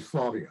former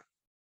Yugoslavia.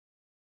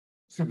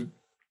 So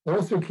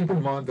also keep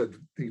in mind that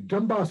the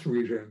Donbas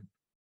region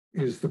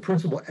is the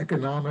principal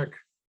economic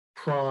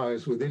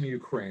prize within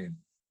Ukraine.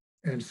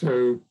 And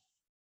so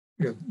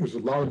there's a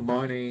lot of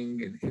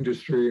mining and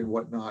industry and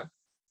whatnot.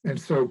 And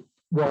so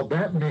while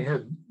that may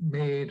have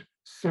made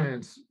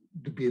sense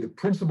to be the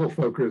principal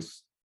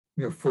focus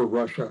for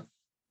Russia,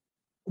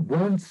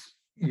 once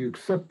you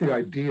accept the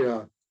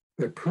idea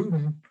that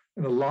Putin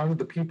and a lot of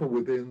the people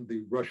within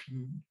the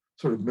Russian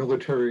sort of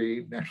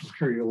military national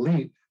security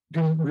elite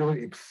didn't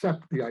really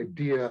accept the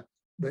idea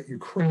that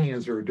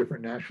Ukrainians are a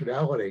different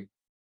nationality,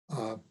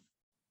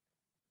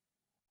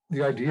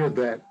 the idea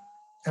that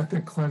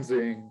ethnic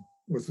cleansing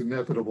was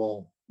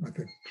inevitable, I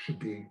think, should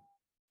be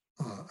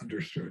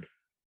understood.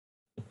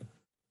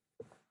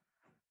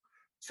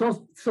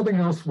 So something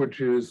else which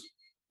is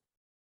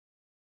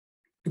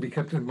to be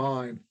kept in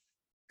mind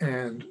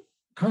and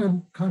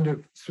kind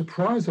of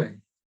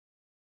surprising,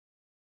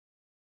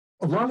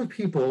 a lot of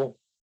people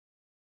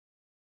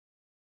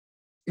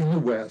in the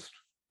West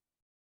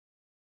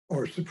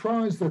are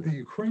surprised that the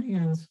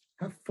Ukrainians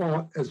have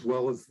fought as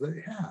well as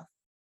they have.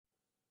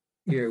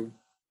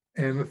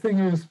 And the thing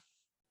is,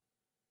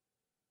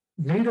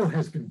 NATO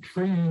has been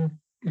training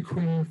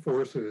Ukrainian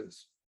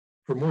forces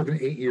for more than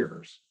 8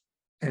 years.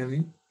 And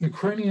the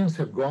Ukrainians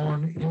have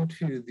gone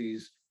into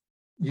these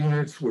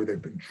units where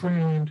they've been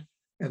trained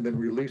and then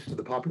released to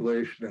the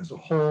population as a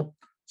whole,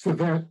 so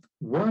that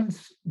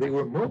once they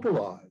were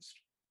mobilized,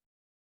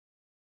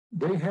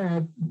 they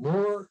had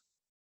more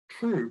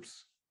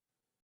troops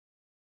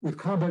with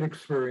combat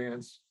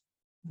experience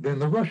than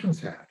the Russians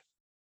had,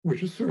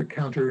 which is sort of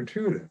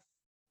counterintuitive.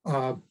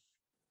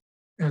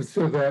 And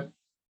so that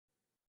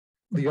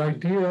the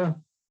idea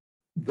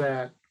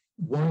that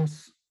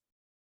once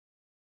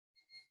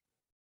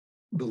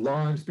the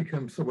lines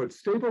become somewhat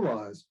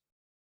stabilized,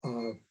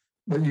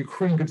 that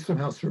Ukraine could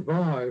somehow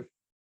survive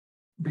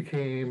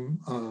became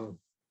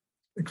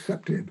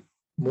accepted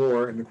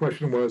more. And the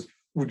question was,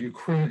 would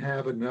Ukraine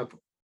have enough,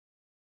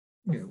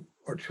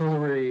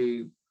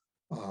 artillery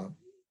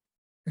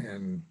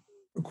and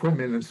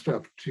equipment and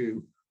stuff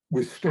to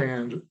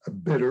withstand a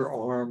better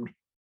armed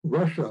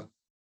Russia,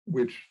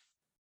 whose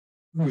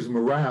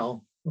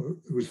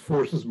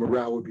forces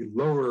morale would be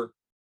lower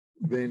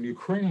than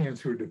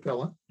Ukrainians who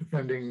are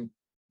defending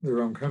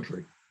their own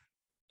country.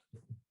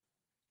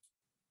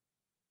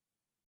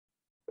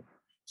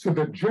 So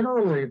that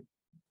generally,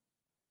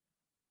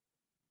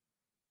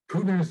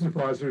 Putin and his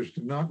advisors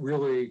did not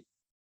really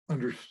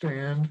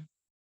understand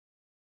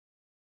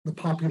the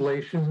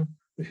population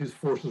that his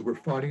forces were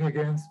fighting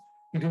against.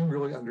 He didn't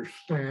really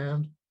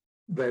understand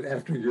that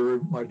after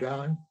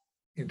Euromaidan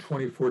in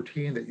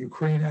 2014, that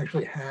Ukraine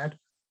actually had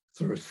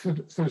sort of a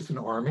citizen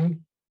army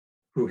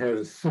who had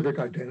a civic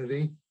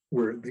identity,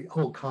 where the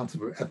whole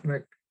concept of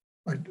ethnic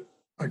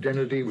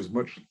identity was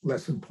much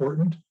less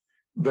important,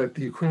 that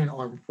the Ukrainian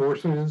armed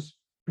forces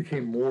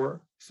became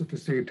more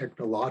sophisticated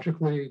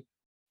technologically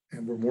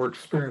and were more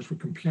experienced with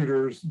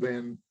computers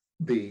than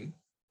the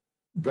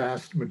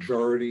vast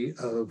majority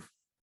of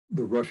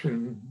the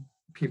Russian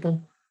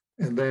people.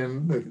 And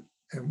then,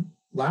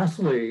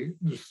 lastly,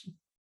 just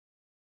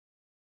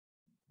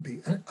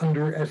the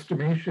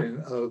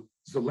underestimation of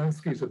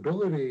Zelensky's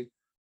ability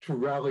to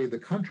rally the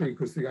country,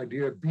 because the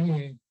idea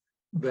being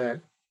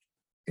that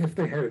if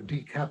they had a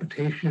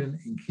decapitation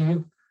in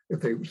Kyiv, if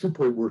they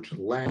simply were to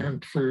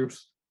land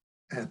troops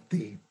at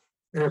the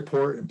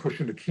airport and push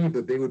into Kyiv,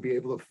 that they would be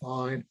able to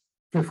find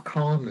fifth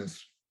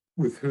columnists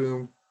with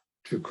whom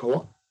to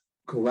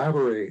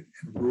collaborate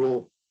and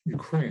rule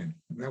Ukraine.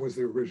 And that was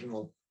the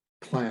original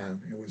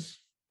plan. It was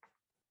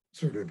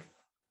sort of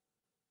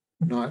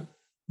not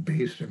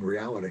based in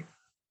reality.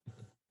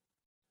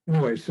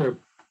 Anyway, so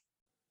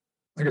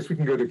I guess we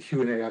can go to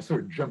Q&A. I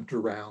sort of jumped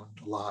around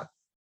a lot.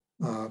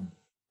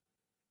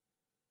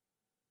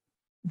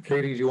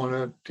 Katie, do you want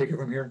to take it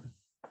from here?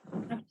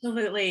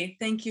 Absolutely.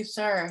 Thank you,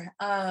 sir.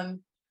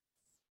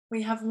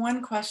 We have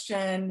one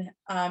question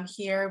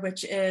here,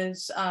 which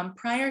is,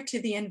 prior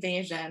to the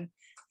invasion,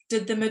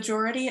 did the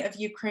majority of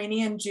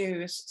Ukrainian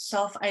Jews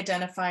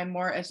self-identify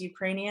more as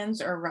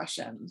Ukrainians or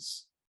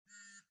Russians?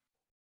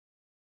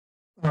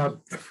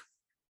 I'm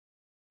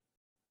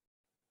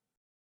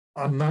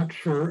not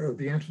sure of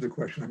the answer to the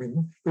question. I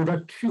mean, there are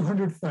about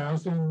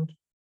 200,000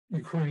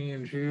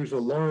 Ukrainian Jews. I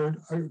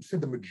would say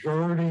the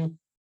majority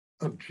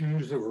of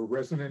Jews that were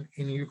resident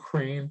in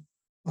Ukraine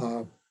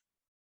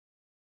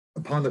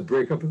upon the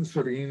breakup of the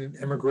Soviet Union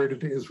immigrated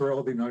to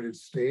Israel, the United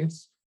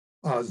States.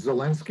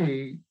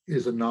 Zelensky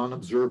is a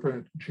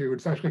non-observant Jew.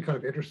 It's actually kind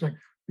of interesting.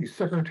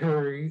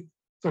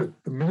 The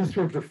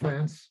Minister of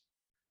Defense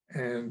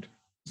and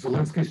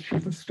Zelensky's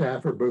chief of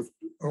staff are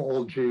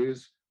all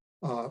Jews.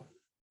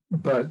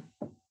 But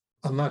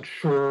I'm not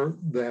sure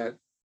that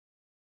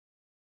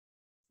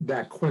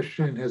that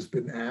question has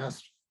been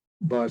asked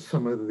by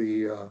some of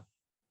the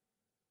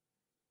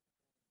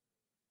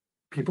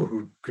people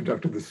who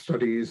conducted the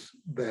studies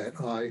that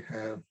I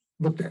have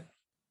looked at.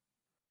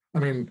 I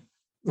mean,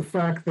 the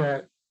fact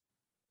that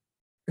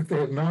if they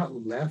had not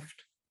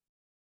left,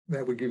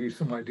 that would give you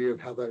some idea of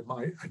how they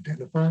might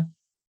identify.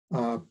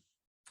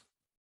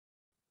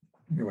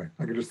 Anyway,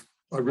 I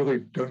really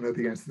don't know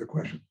the answer to the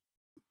question.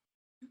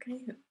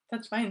 Okay,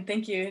 that's fine.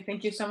 Thank you.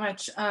 Thank you so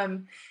much.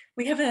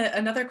 We have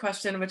another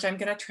question, which I'm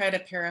going to try to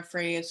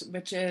paraphrase,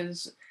 which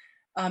is,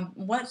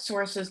 what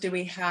sources do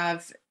we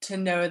have to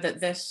know that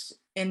this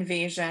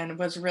invasion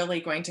was really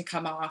going to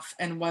come off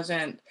and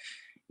wasn't,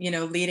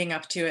 leading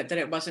up to it, that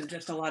it wasn't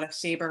just a lot of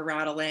saber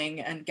rattling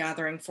and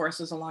gathering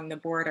forces along the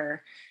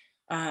border?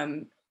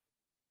 And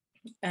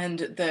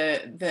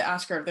the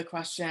asker of the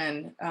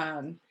question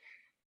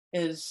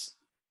is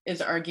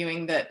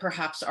arguing that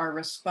perhaps our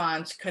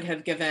response could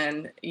have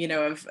given,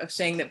 of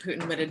saying that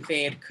Putin would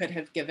invade, could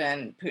have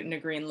given Putin a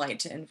green light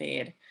to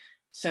invade.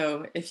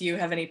 So if you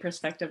have any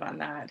perspective on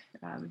that,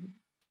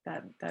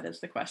 that is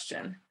the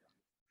question.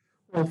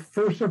 Well,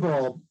 first of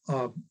all,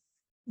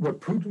 what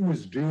Putin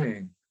was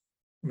doing,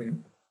 I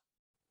mean,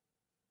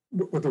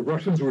 what the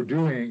Russians were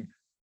doing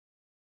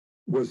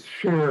was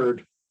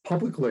shared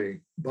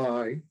publicly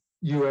by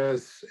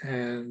US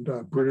and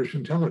British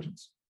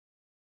intelligence.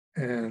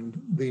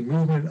 And the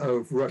movement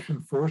of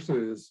Russian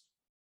forces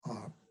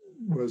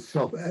was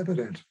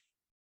self-evident.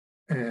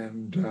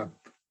 And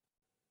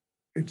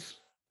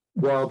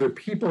while there are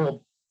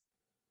people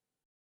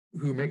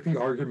who make the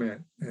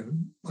argument,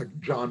 and like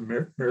John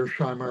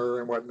Mearsheimer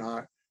and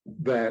whatnot,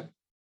 that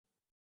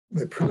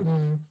that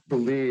Putin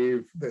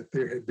believed that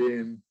there had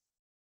been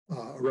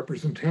a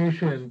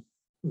representation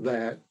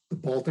that the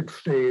Baltic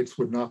states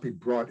would not be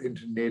brought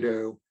into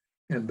NATO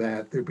and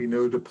that there'd be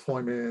no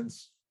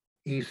deployments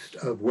east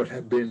of what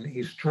had been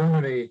East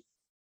Germany,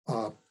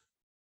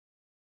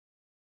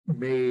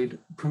 made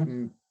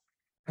Putin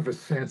have a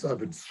sense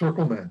of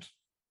encirclement.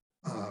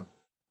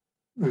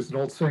 There's an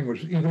old saying,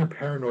 which even a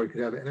paranoid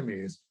could have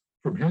enemies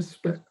from his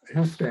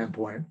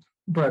standpoint.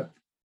 But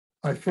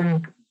I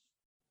think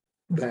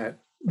that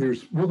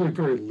there's really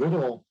very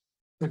little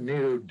that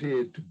NATO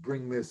did to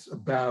bring this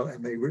about,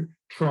 and they were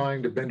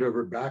trying to bend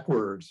over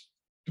backwards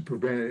to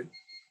prevent it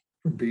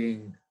from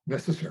being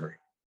necessary.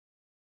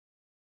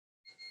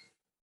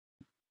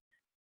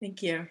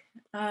 Thank you.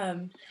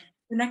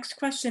 The next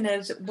question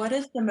is, what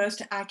is the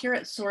most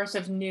accurate source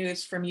of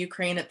news from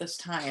Ukraine at this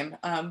time?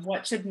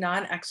 What should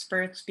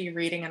non-experts be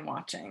reading and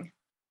watching?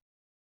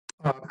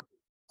 I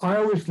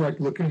always like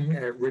looking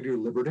at Radio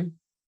Liberty,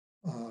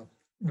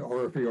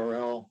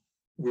 RFERL,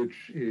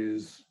 which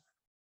is,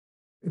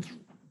 it's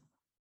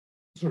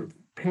sort of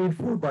paid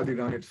for by the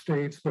United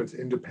States, but it's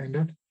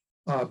independent.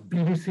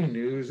 BBC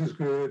News is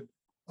good.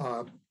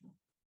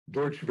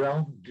 Deutsche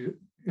Welle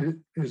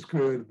is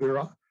good.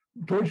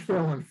 Deutsche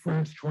Welle and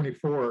France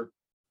 24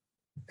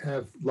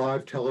 have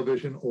live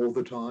television all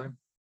the time,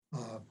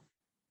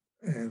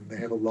 and they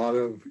have a lot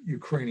of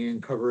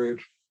Ukrainian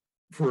coverage.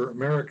 For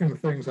American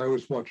things, I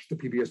always watch the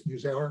PBS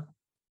NewsHour,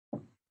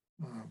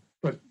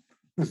 but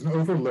there's an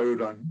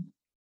overload on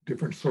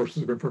different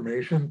sources of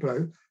information.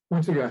 But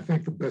once again, I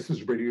think the best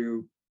is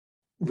Radio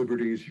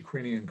Liberty's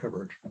Ukrainian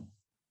coverage.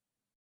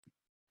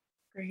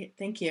 Great,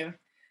 thank you.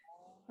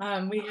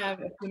 We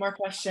have a few more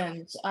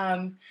questions.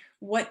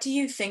 What do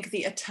you think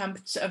the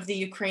attempts of the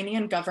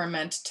Ukrainian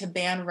government to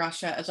ban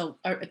Russian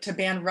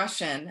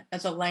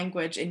as a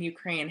language in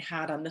Ukraine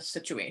had on this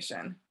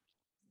situation?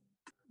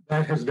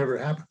 That has never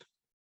happened.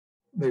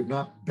 They've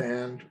not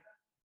banned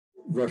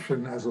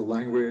Russian as a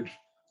language.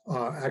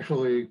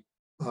 Actually,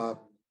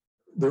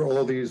 there are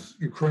all these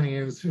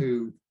Ukrainians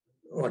who,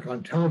 like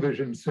on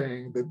television,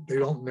 saying that they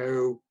don't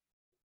know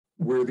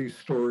where these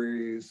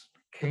stories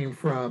came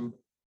from.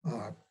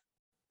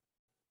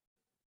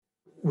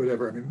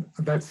 Whatever. I mean,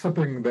 that's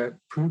something that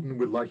Putin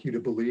would like you to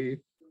believe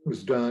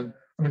was done.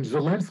 I mean,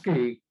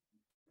 Zelensky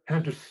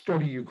had to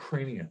study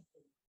Ukrainian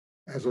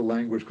as a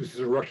language because he's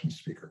a Russian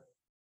speaker.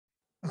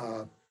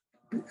 I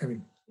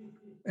mean,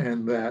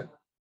 and that,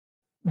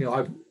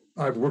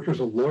 I've worked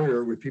as a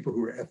lawyer with people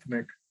who are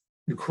ethnic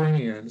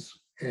Ukrainians,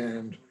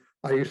 and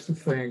I used to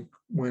think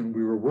when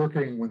we were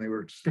working, when they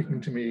were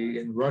speaking to me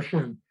in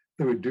Russian,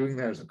 they were doing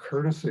that as a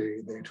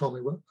courtesy. They told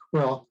me,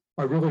 well,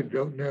 I really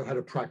don't know how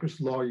to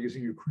practice law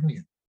using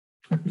Ukrainian.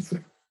 So.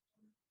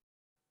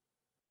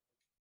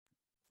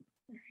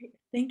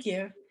 Thank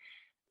you.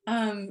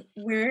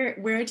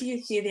 Where do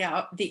you see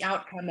the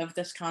outcome of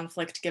this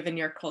conflict given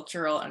your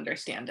cultural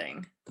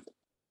understanding?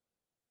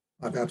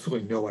 I have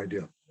absolutely no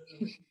idea.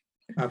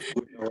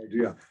 Absolutely no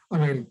idea. I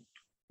mean,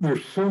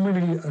 there's so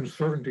many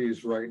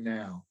uncertainties right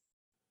now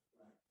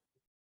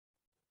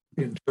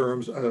in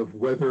terms of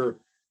whether,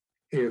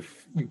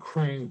 if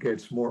Ukraine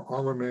gets more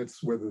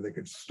armaments, whether they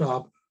could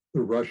stop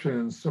the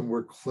Russians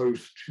somewhere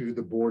close to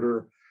the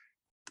border.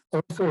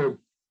 Also,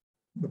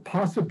 the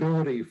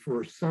possibility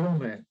for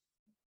settlement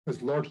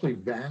has largely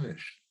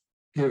vanished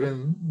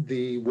given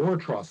the war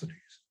atrocities.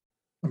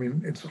 I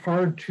mean, it's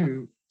hard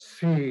to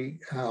see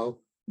how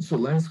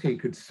Zelensky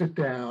could sit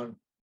down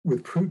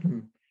with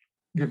Putin,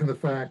 given the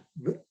fact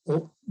that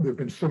there have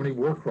been so many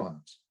war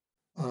crimes.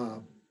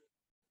 And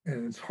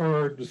it's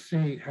hard to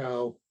see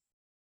how,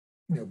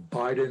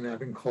 Biden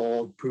having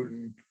called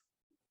Putin,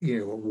 a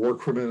war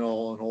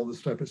criminal and all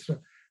this type of stuff.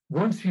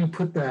 Once you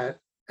put that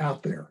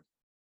out there,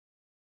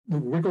 the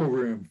wiggle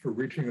room for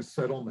reaching a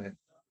settlement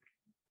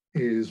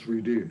is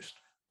reduced.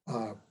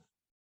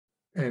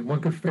 And one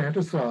could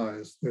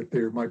fantasize that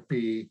there might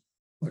be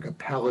like a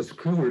palace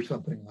coup or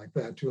something like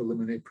that to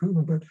eliminate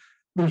Putin, but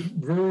there's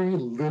very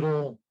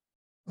little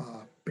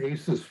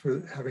basis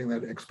for having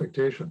that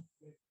expectation.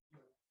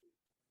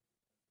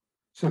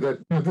 So that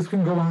this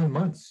can go on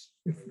months.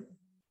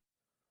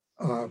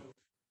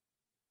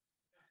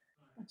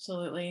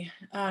 Absolutely.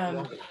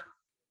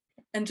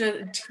 And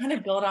to kind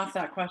of build off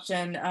that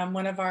question,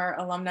 one of our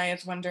alumni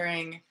is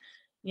wondering,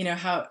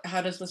 how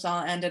does this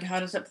all end and how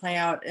does it play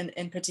out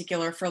in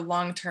particular for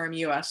long-term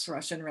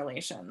US-Russian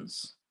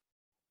relations?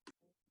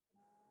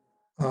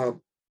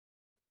 Once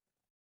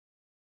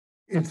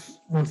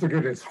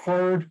again, it's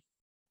hard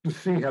to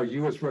see how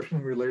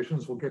US-Russian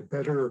relations will get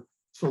better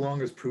so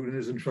long as Putin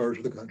is in charge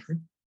of the country.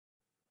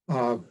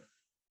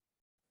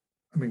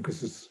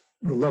 Because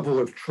the level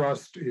of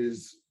trust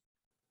is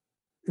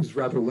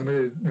rather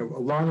limited. A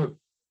lot of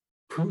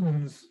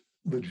Putin's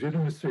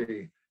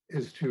legitimacy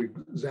is to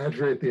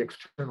exaggerate the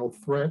external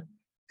threat,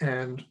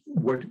 and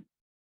what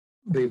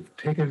they've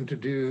taken to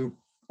do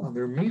on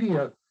their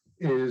media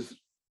is,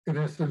 in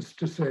essence,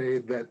 to say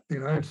that the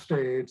United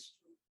States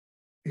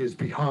is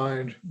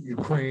behind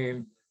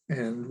Ukraine,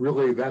 and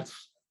really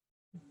that's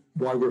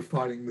why we're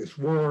fighting this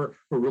war.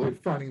 We're really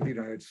fighting the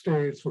United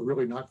States. We're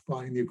really not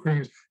fighting the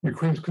Ukrainians. The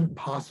Ukrainians couldn't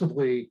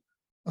possibly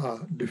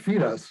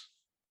defeat us.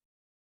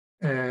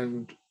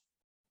 And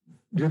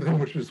the other thing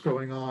which is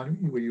going on,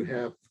 where you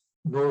have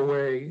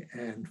Norway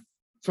and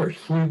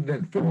Sweden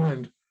and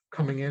Finland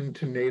coming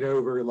into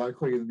NATO very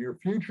likely in the near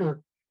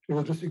future, it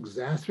will just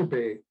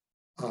exacerbate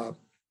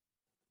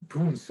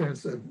Putin's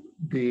sense of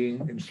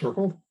being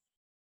encircled,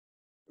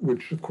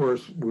 which of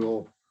course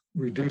will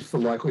reduce the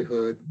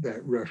likelihood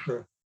that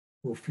Russia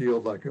will feel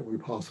like it will be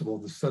possible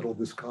to settle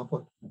this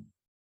conflict.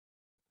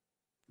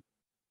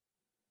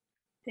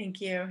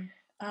 Thank you.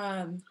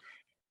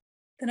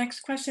 The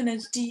next question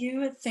is, do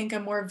you think a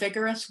more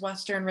vigorous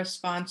Western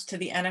response to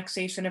the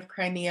annexation of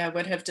Crimea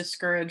would have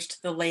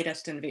discouraged the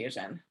latest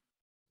invasion?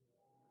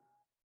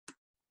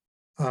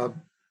 I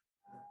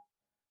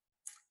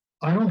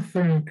don't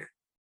think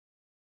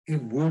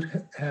it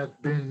would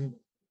have been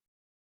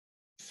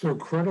so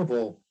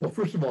credible. Well,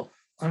 first of all,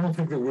 I don't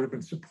think there would have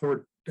been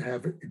support to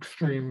have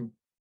extreme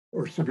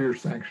or severe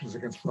sanctions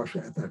against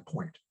Russia at that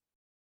point.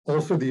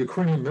 Also, the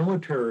Ukrainian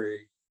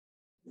military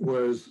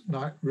was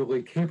not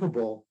really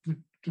capable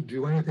to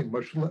do anything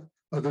much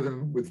other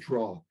than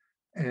withdraw.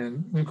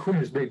 And Ukraine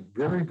has made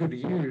very good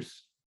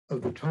use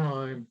of the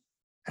time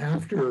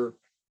after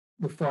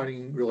the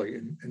fighting really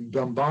in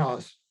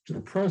Donbass to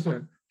the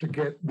present to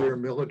get their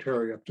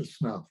military up to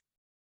snuff.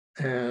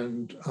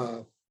 And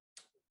I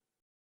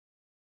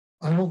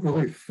don't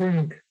really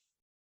think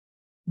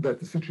that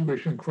the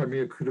situation in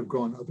Crimea could have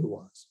gone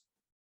otherwise.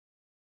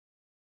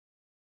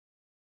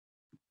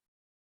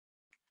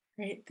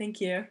 Great,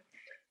 thank you.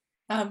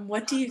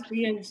 What do you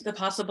see as the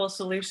possible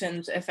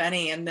solutions, if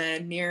any, in the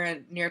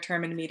near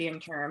term and medium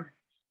term?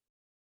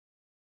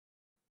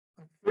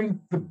 I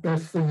think the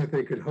best thing that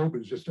they could hope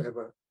is just to have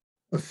a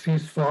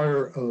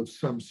ceasefire of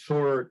some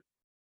sort,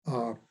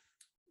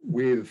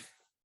 with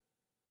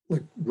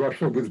like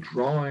Russia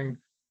withdrawing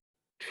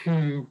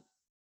to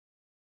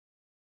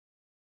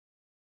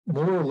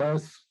more or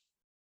less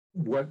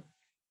what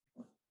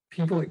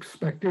people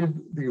expected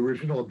the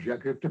original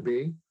objective to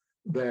be,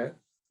 that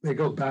they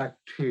go back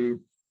to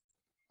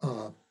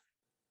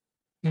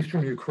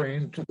eastern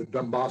Ukraine, to the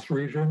Donbass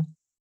region,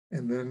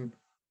 and then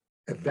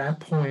at that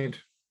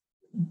point,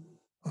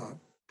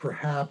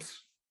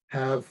 perhaps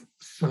have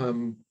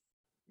some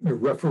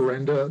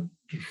referenda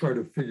to try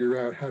to figure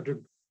out how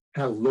to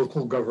have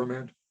local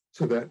government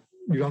so that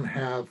you don't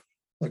have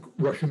like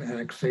Russian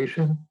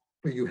annexation,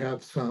 but you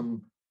have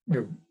some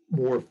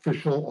more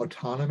official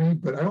autonomy.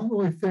 But I don't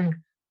really think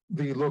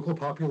the local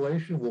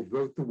population will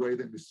vote the way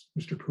that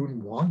Mr.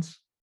 Putin wants.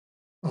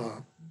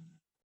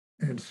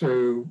 And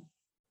so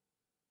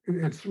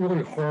it's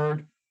really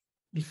hard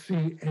to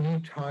see any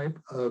type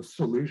of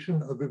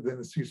solution other than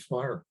a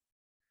ceasefire.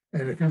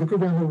 And if you look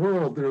around the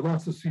world, there are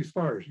lots of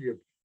ceasefires. You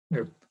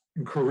have,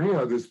 in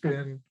Korea, there's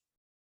been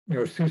a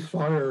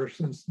ceasefire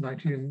since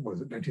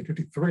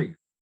 1953,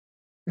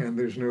 and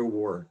there's no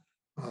war.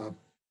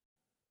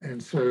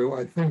 And so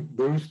I think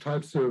those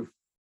types of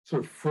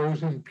sort of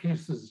frozen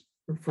pieces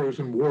or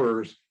frozen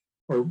wars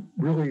are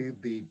really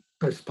the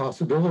best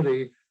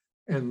possibility.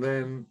 And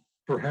then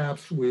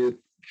perhaps with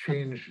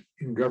change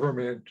in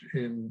government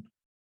in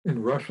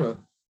Russia,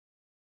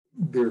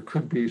 there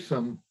could be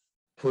some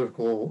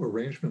political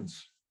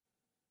arrangements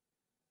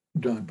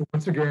done. But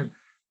once again,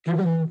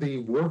 given the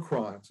war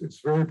crimes,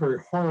 it's very, very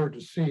hard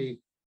to see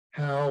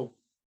how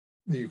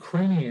the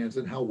Ukrainians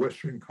and how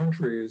Western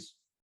countries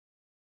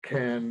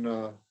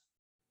can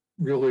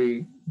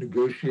really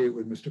negotiate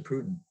with Mr.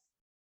 Putin.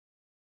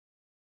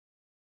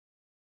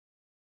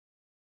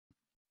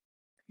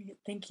 Great,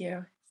 thank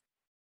you.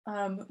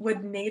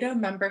 Would NATO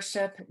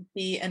membership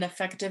be an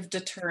effective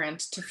deterrent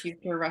to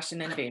future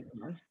Russian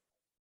invasion?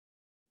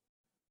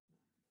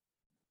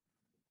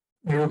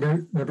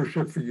 NATO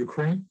membership for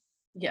Ukraine?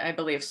 Yeah, I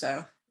believe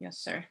so. Yes,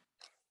 sir.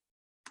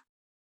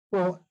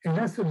 Well, in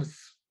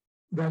essence,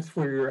 that's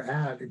where you're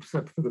at,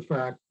 except for the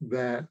fact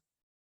that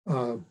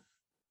the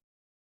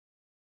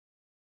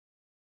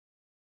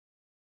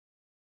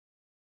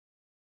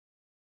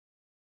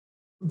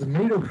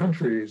NATO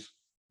countries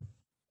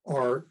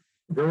are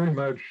very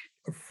much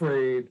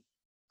afraid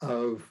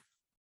of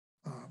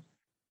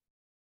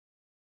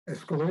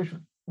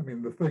escalation. I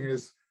mean, the thing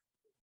is,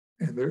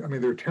 and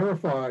they're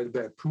terrified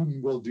that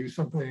Putin will do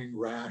something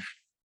rash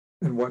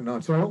and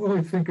whatnot. So I don't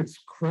really think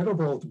it's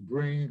credible to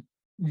bring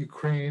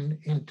Ukraine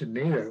into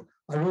NATO.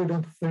 I really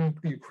don't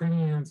think the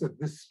Ukrainians at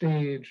this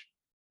stage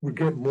would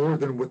get more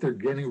than what they're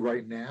getting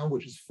right now,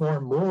 which is far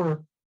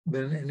more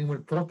than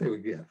anyone thought they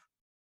would give.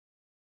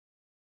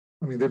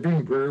 I mean, they're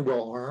being very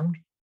well armed.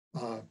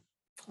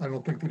 I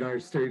don't think the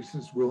United States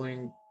is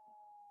willing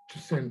to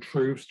send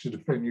troops to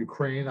defend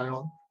Ukraine. I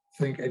don't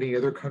think any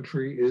other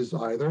country is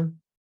either.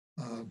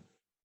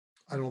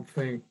 I don't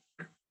think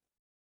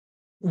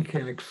we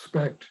can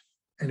expect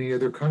any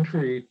other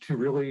country to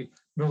really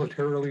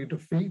militarily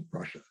defeat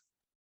Russia.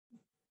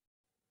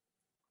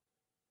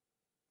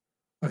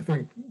 I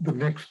think the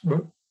next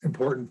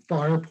important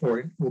fire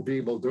point will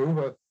be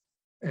Moldova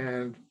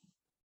and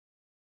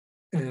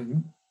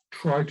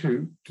try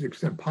to the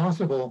extent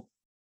possible,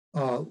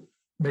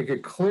 make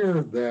it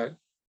clear that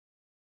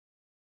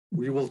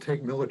we will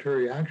take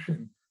military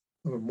action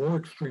of a more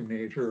extreme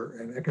nature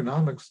and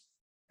economics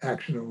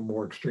action of a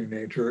more extreme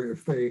nature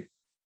if they,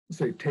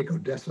 say, take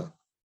Odessa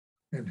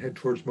and head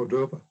towards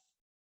Moldova.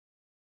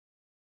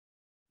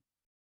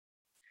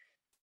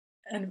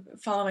 And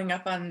following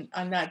up on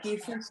that, do you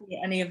foresee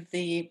any of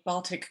the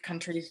Baltic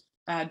countries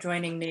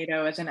joining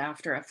NATO as an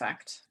after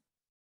effect?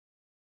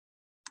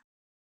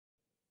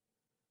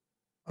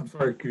 I'm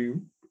sorry,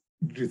 do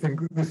you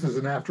think this is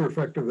an after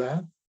effect of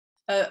that?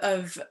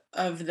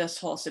 Of this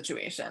whole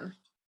situation?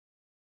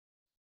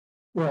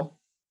 Well,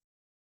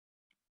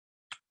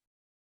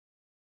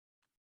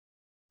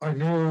 I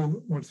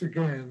know once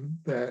again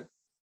that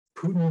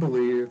Putin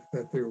believed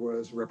that there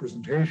was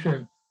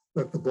representation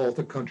that the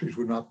Baltic countries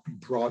would not be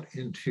brought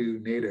into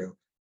NATO.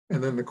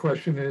 And then the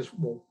question is,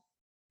 well,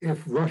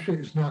 if Russia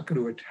is not going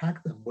to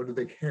attack them, what do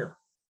they care?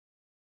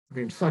 I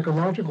mean,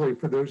 psychologically,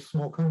 for those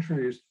small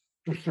countries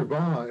to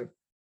survive,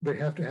 they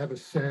have to have a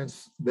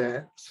sense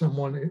that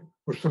someone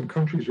or some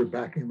countries are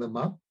backing them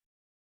up.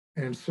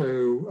 And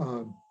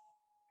so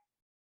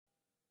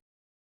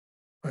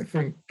I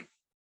think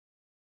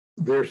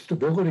their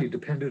stability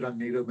depended on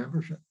NATO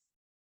membership,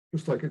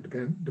 just like it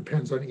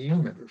depends on EU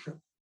membership.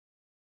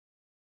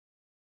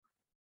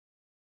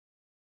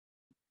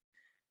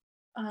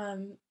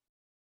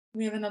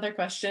 We have another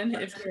question,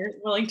 if you're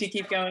willing to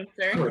keep going,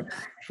 sir. Sure,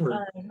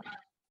 sure.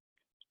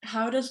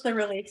 How does the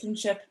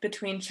relationship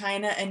between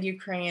China and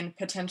Ukraine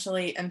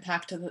potentially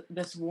impact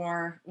this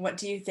war? What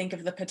do you think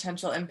of the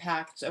potential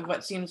impact of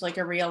what seems like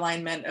a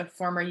realignment of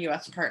former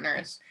US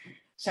partners,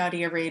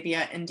 Saudi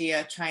Arabia,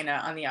 India,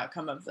 China, on the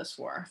outcome of this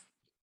war?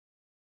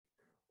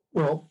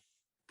 Well,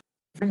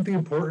 I think the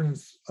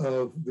importance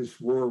of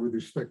this war with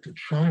respect to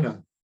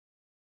China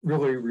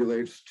really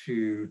relates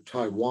to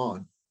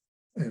Taiwan.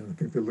 And I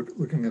think they're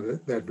looking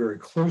at that very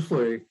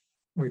closely.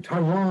 I mean,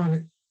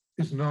 Taiwan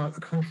is not a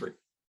country.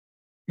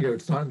 You know,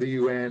 it's not in the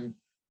UN.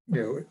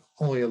 You know,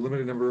 only a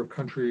limited number of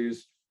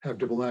countries have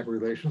diplomatic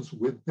relations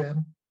with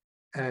them.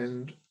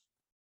 And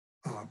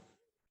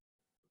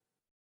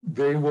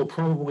they will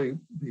probably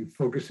be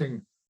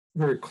focusing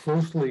very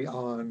closely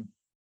on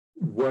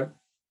what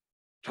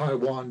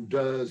Taiwan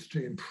does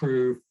to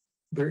improve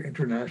their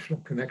international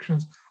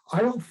connections.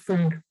 I don't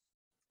think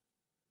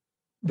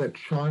that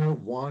China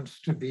wants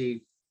to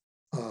be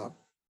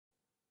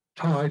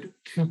tied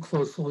too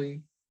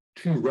closely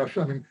to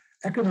Russia. I mean,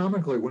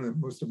 economically, one of the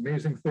most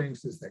amazing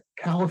things is that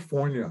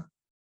California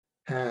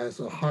has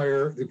the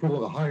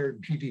equivalent of a higher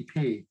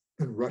GDP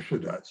than Russia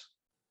does.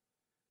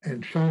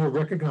 And China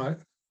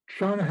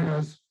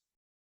has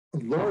a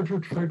larger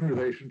trade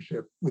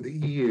relationship with the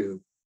EU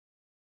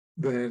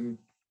than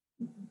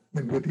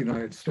with the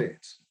United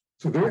States.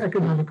 So their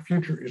economic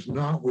future is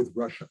not with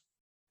Russia,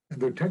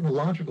 and their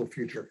technological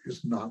future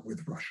is not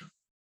with Russia.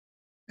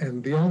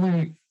 And the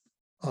only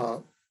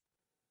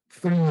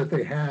thing that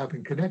they have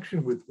in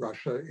connection with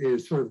Russia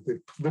is sort of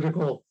the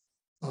political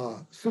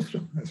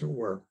system, as it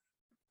were.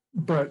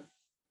 But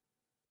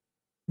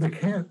they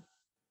can't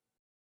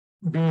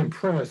be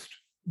impressed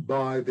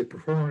by the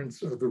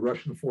performance of the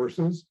Russian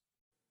forces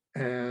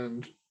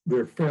and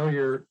their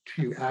failure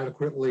to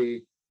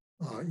adequately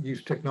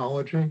use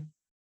technology.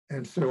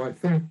 And so I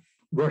think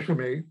Russia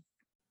may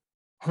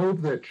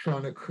hope that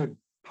China could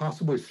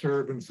possibly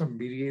serve in some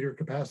mediator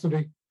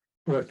capacity,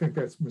 but I think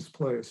that's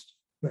misplaced,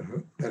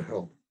 that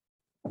hope.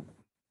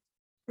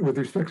 With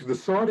respect to the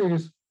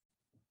Saudis,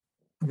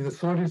 I mean, the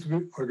Saudis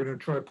are going to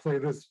try to play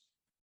this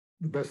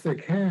the best they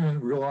can,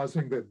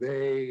 realizing that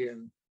they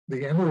and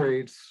the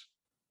Emirates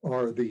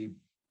are the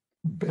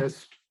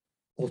best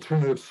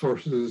alternative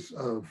sources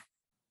of,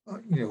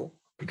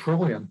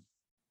 petroleum.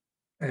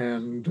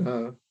 And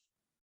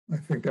I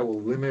think that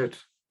will limit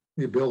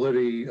the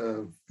ability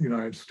of the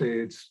United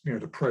States,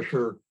 to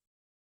pressure,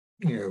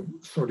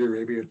 Saudi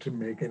Arabia to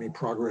make any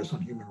progress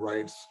on human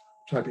rights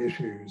type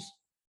issues.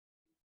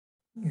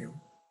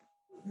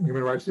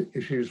 Human rights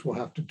issues will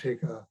have to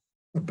take a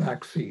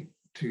backseat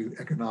to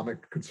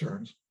economic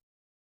concerns.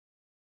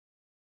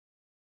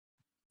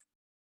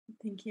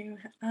 Thank you.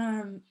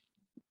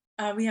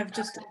 We have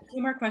just a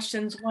few more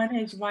questions. One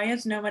is, why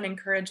is no one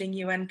encouraging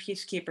UN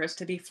peacekeepers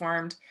to be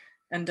formed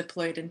and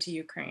deployed into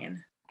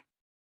Ukraine?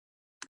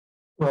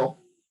 Well,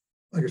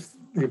 I guess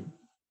the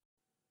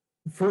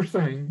first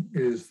thing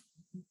is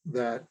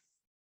that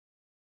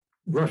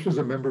Russia is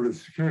a member of the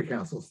Security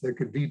Council, so they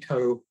could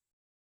veto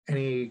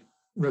any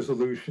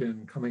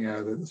resolution coming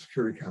out of the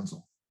Security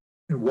Council.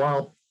 And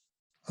while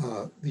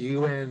the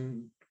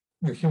UN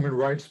human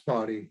rights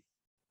body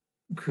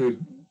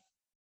could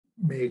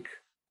make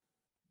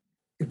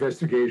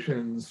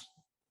investigations,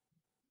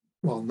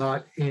 well,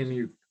 not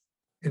in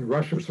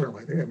Russia,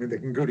 certainly. They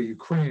can go to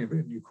Ukraine, but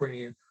in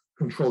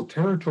Ukrainian-controlled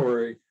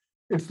territory,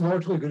 it's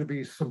largely going to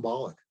be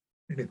symbolic.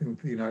 Anything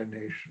that the United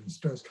Nations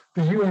does.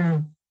 The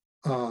UN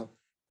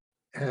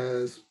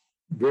has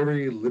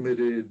very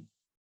limited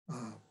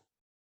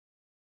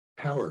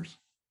powers,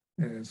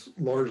 and it's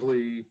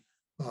largely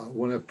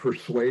one of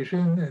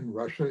persuasion, and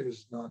Russia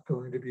is not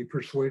going to be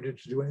persuaded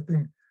to do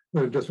anything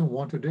that it doesn't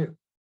want to do.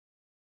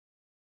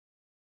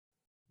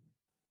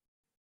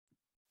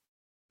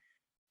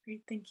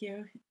 Great, thank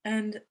you.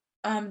 And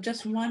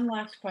just one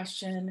last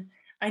question.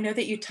 I know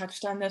that you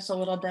touched on this a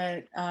little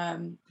bit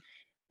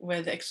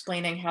with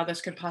explaining how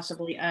this could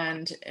possibly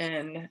end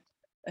in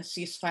a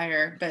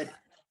ceasefire, but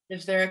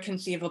is there a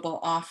conceivable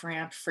off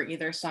ramp for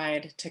either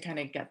side to kind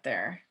of get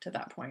there to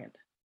that point?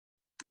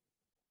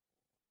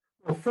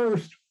 Well,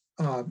 first,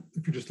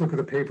 if you just look at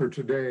the paper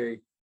today,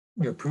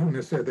 Putin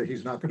has said that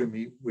he's not going to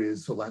meet with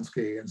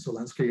Zelensky, and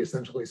Zelensky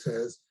essentially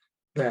says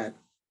that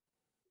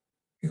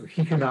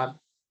he cannot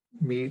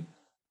meet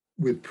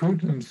with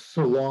Putin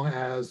so long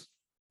as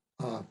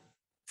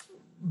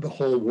the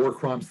whole war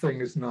crimes thing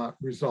is not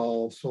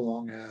resolved, so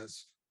long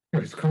as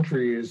his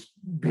country is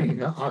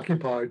being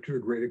occupied to a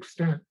great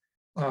extent,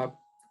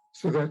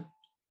 so that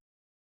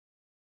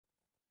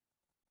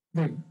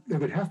they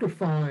would have to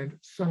find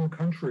some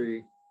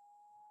country,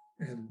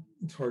 and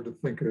it's hard to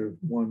think of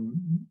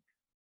one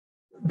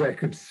that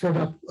could set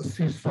up a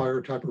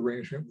ceasefire type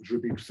arrangement, which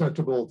would be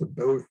acceptable to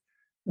both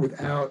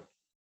without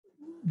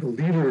the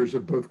leaders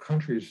of both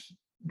countries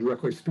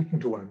directly speaking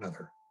to one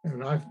another.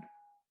 And I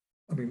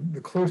mean, the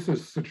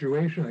closest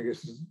situation, I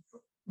guess, is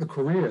the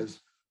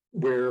Koreas,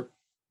 where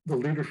the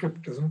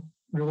leadership doesn't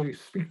really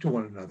speak to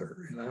one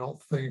another. And I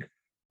don't think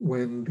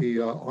when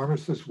the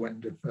armistice went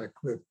into effect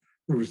that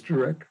there was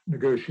direct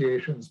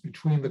negotiations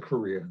between the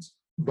Koreans.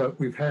 But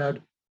we've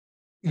had,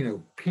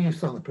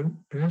 peace on the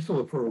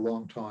peninsula for a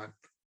long time.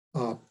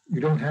 You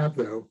don't have,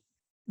 though,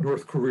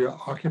 North Korea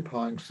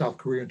occupying South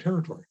Korean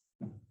territory.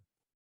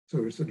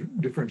 So it's a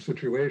different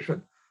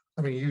situation.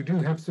 I mean, you do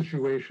have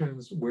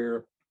situations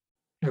where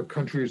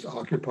countries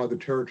occupy the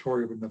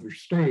territory of another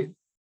state,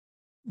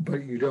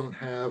 but you don't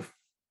have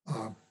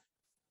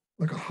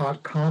like a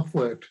hot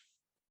conflict,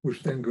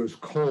 which then goes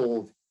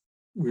cold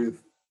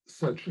with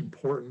such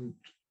important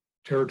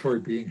territory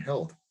being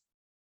held.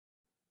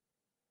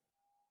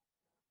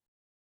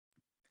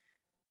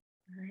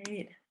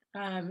 Great.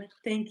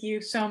 Thank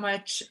you so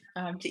much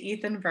to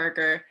Ethan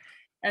Berger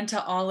and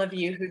to all of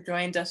you who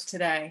joined us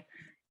today.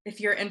 If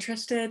you're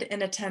interested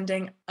in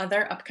attending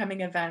other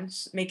upcoming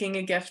events, making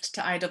a gift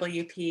to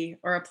IWP,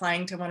 or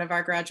applying to one of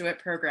our graduate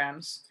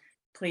programs,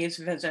 please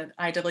visit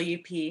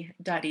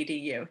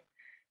iwp.edu.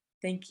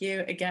 Thank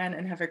you again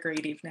and have a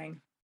great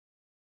evening.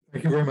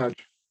 Thank you very much.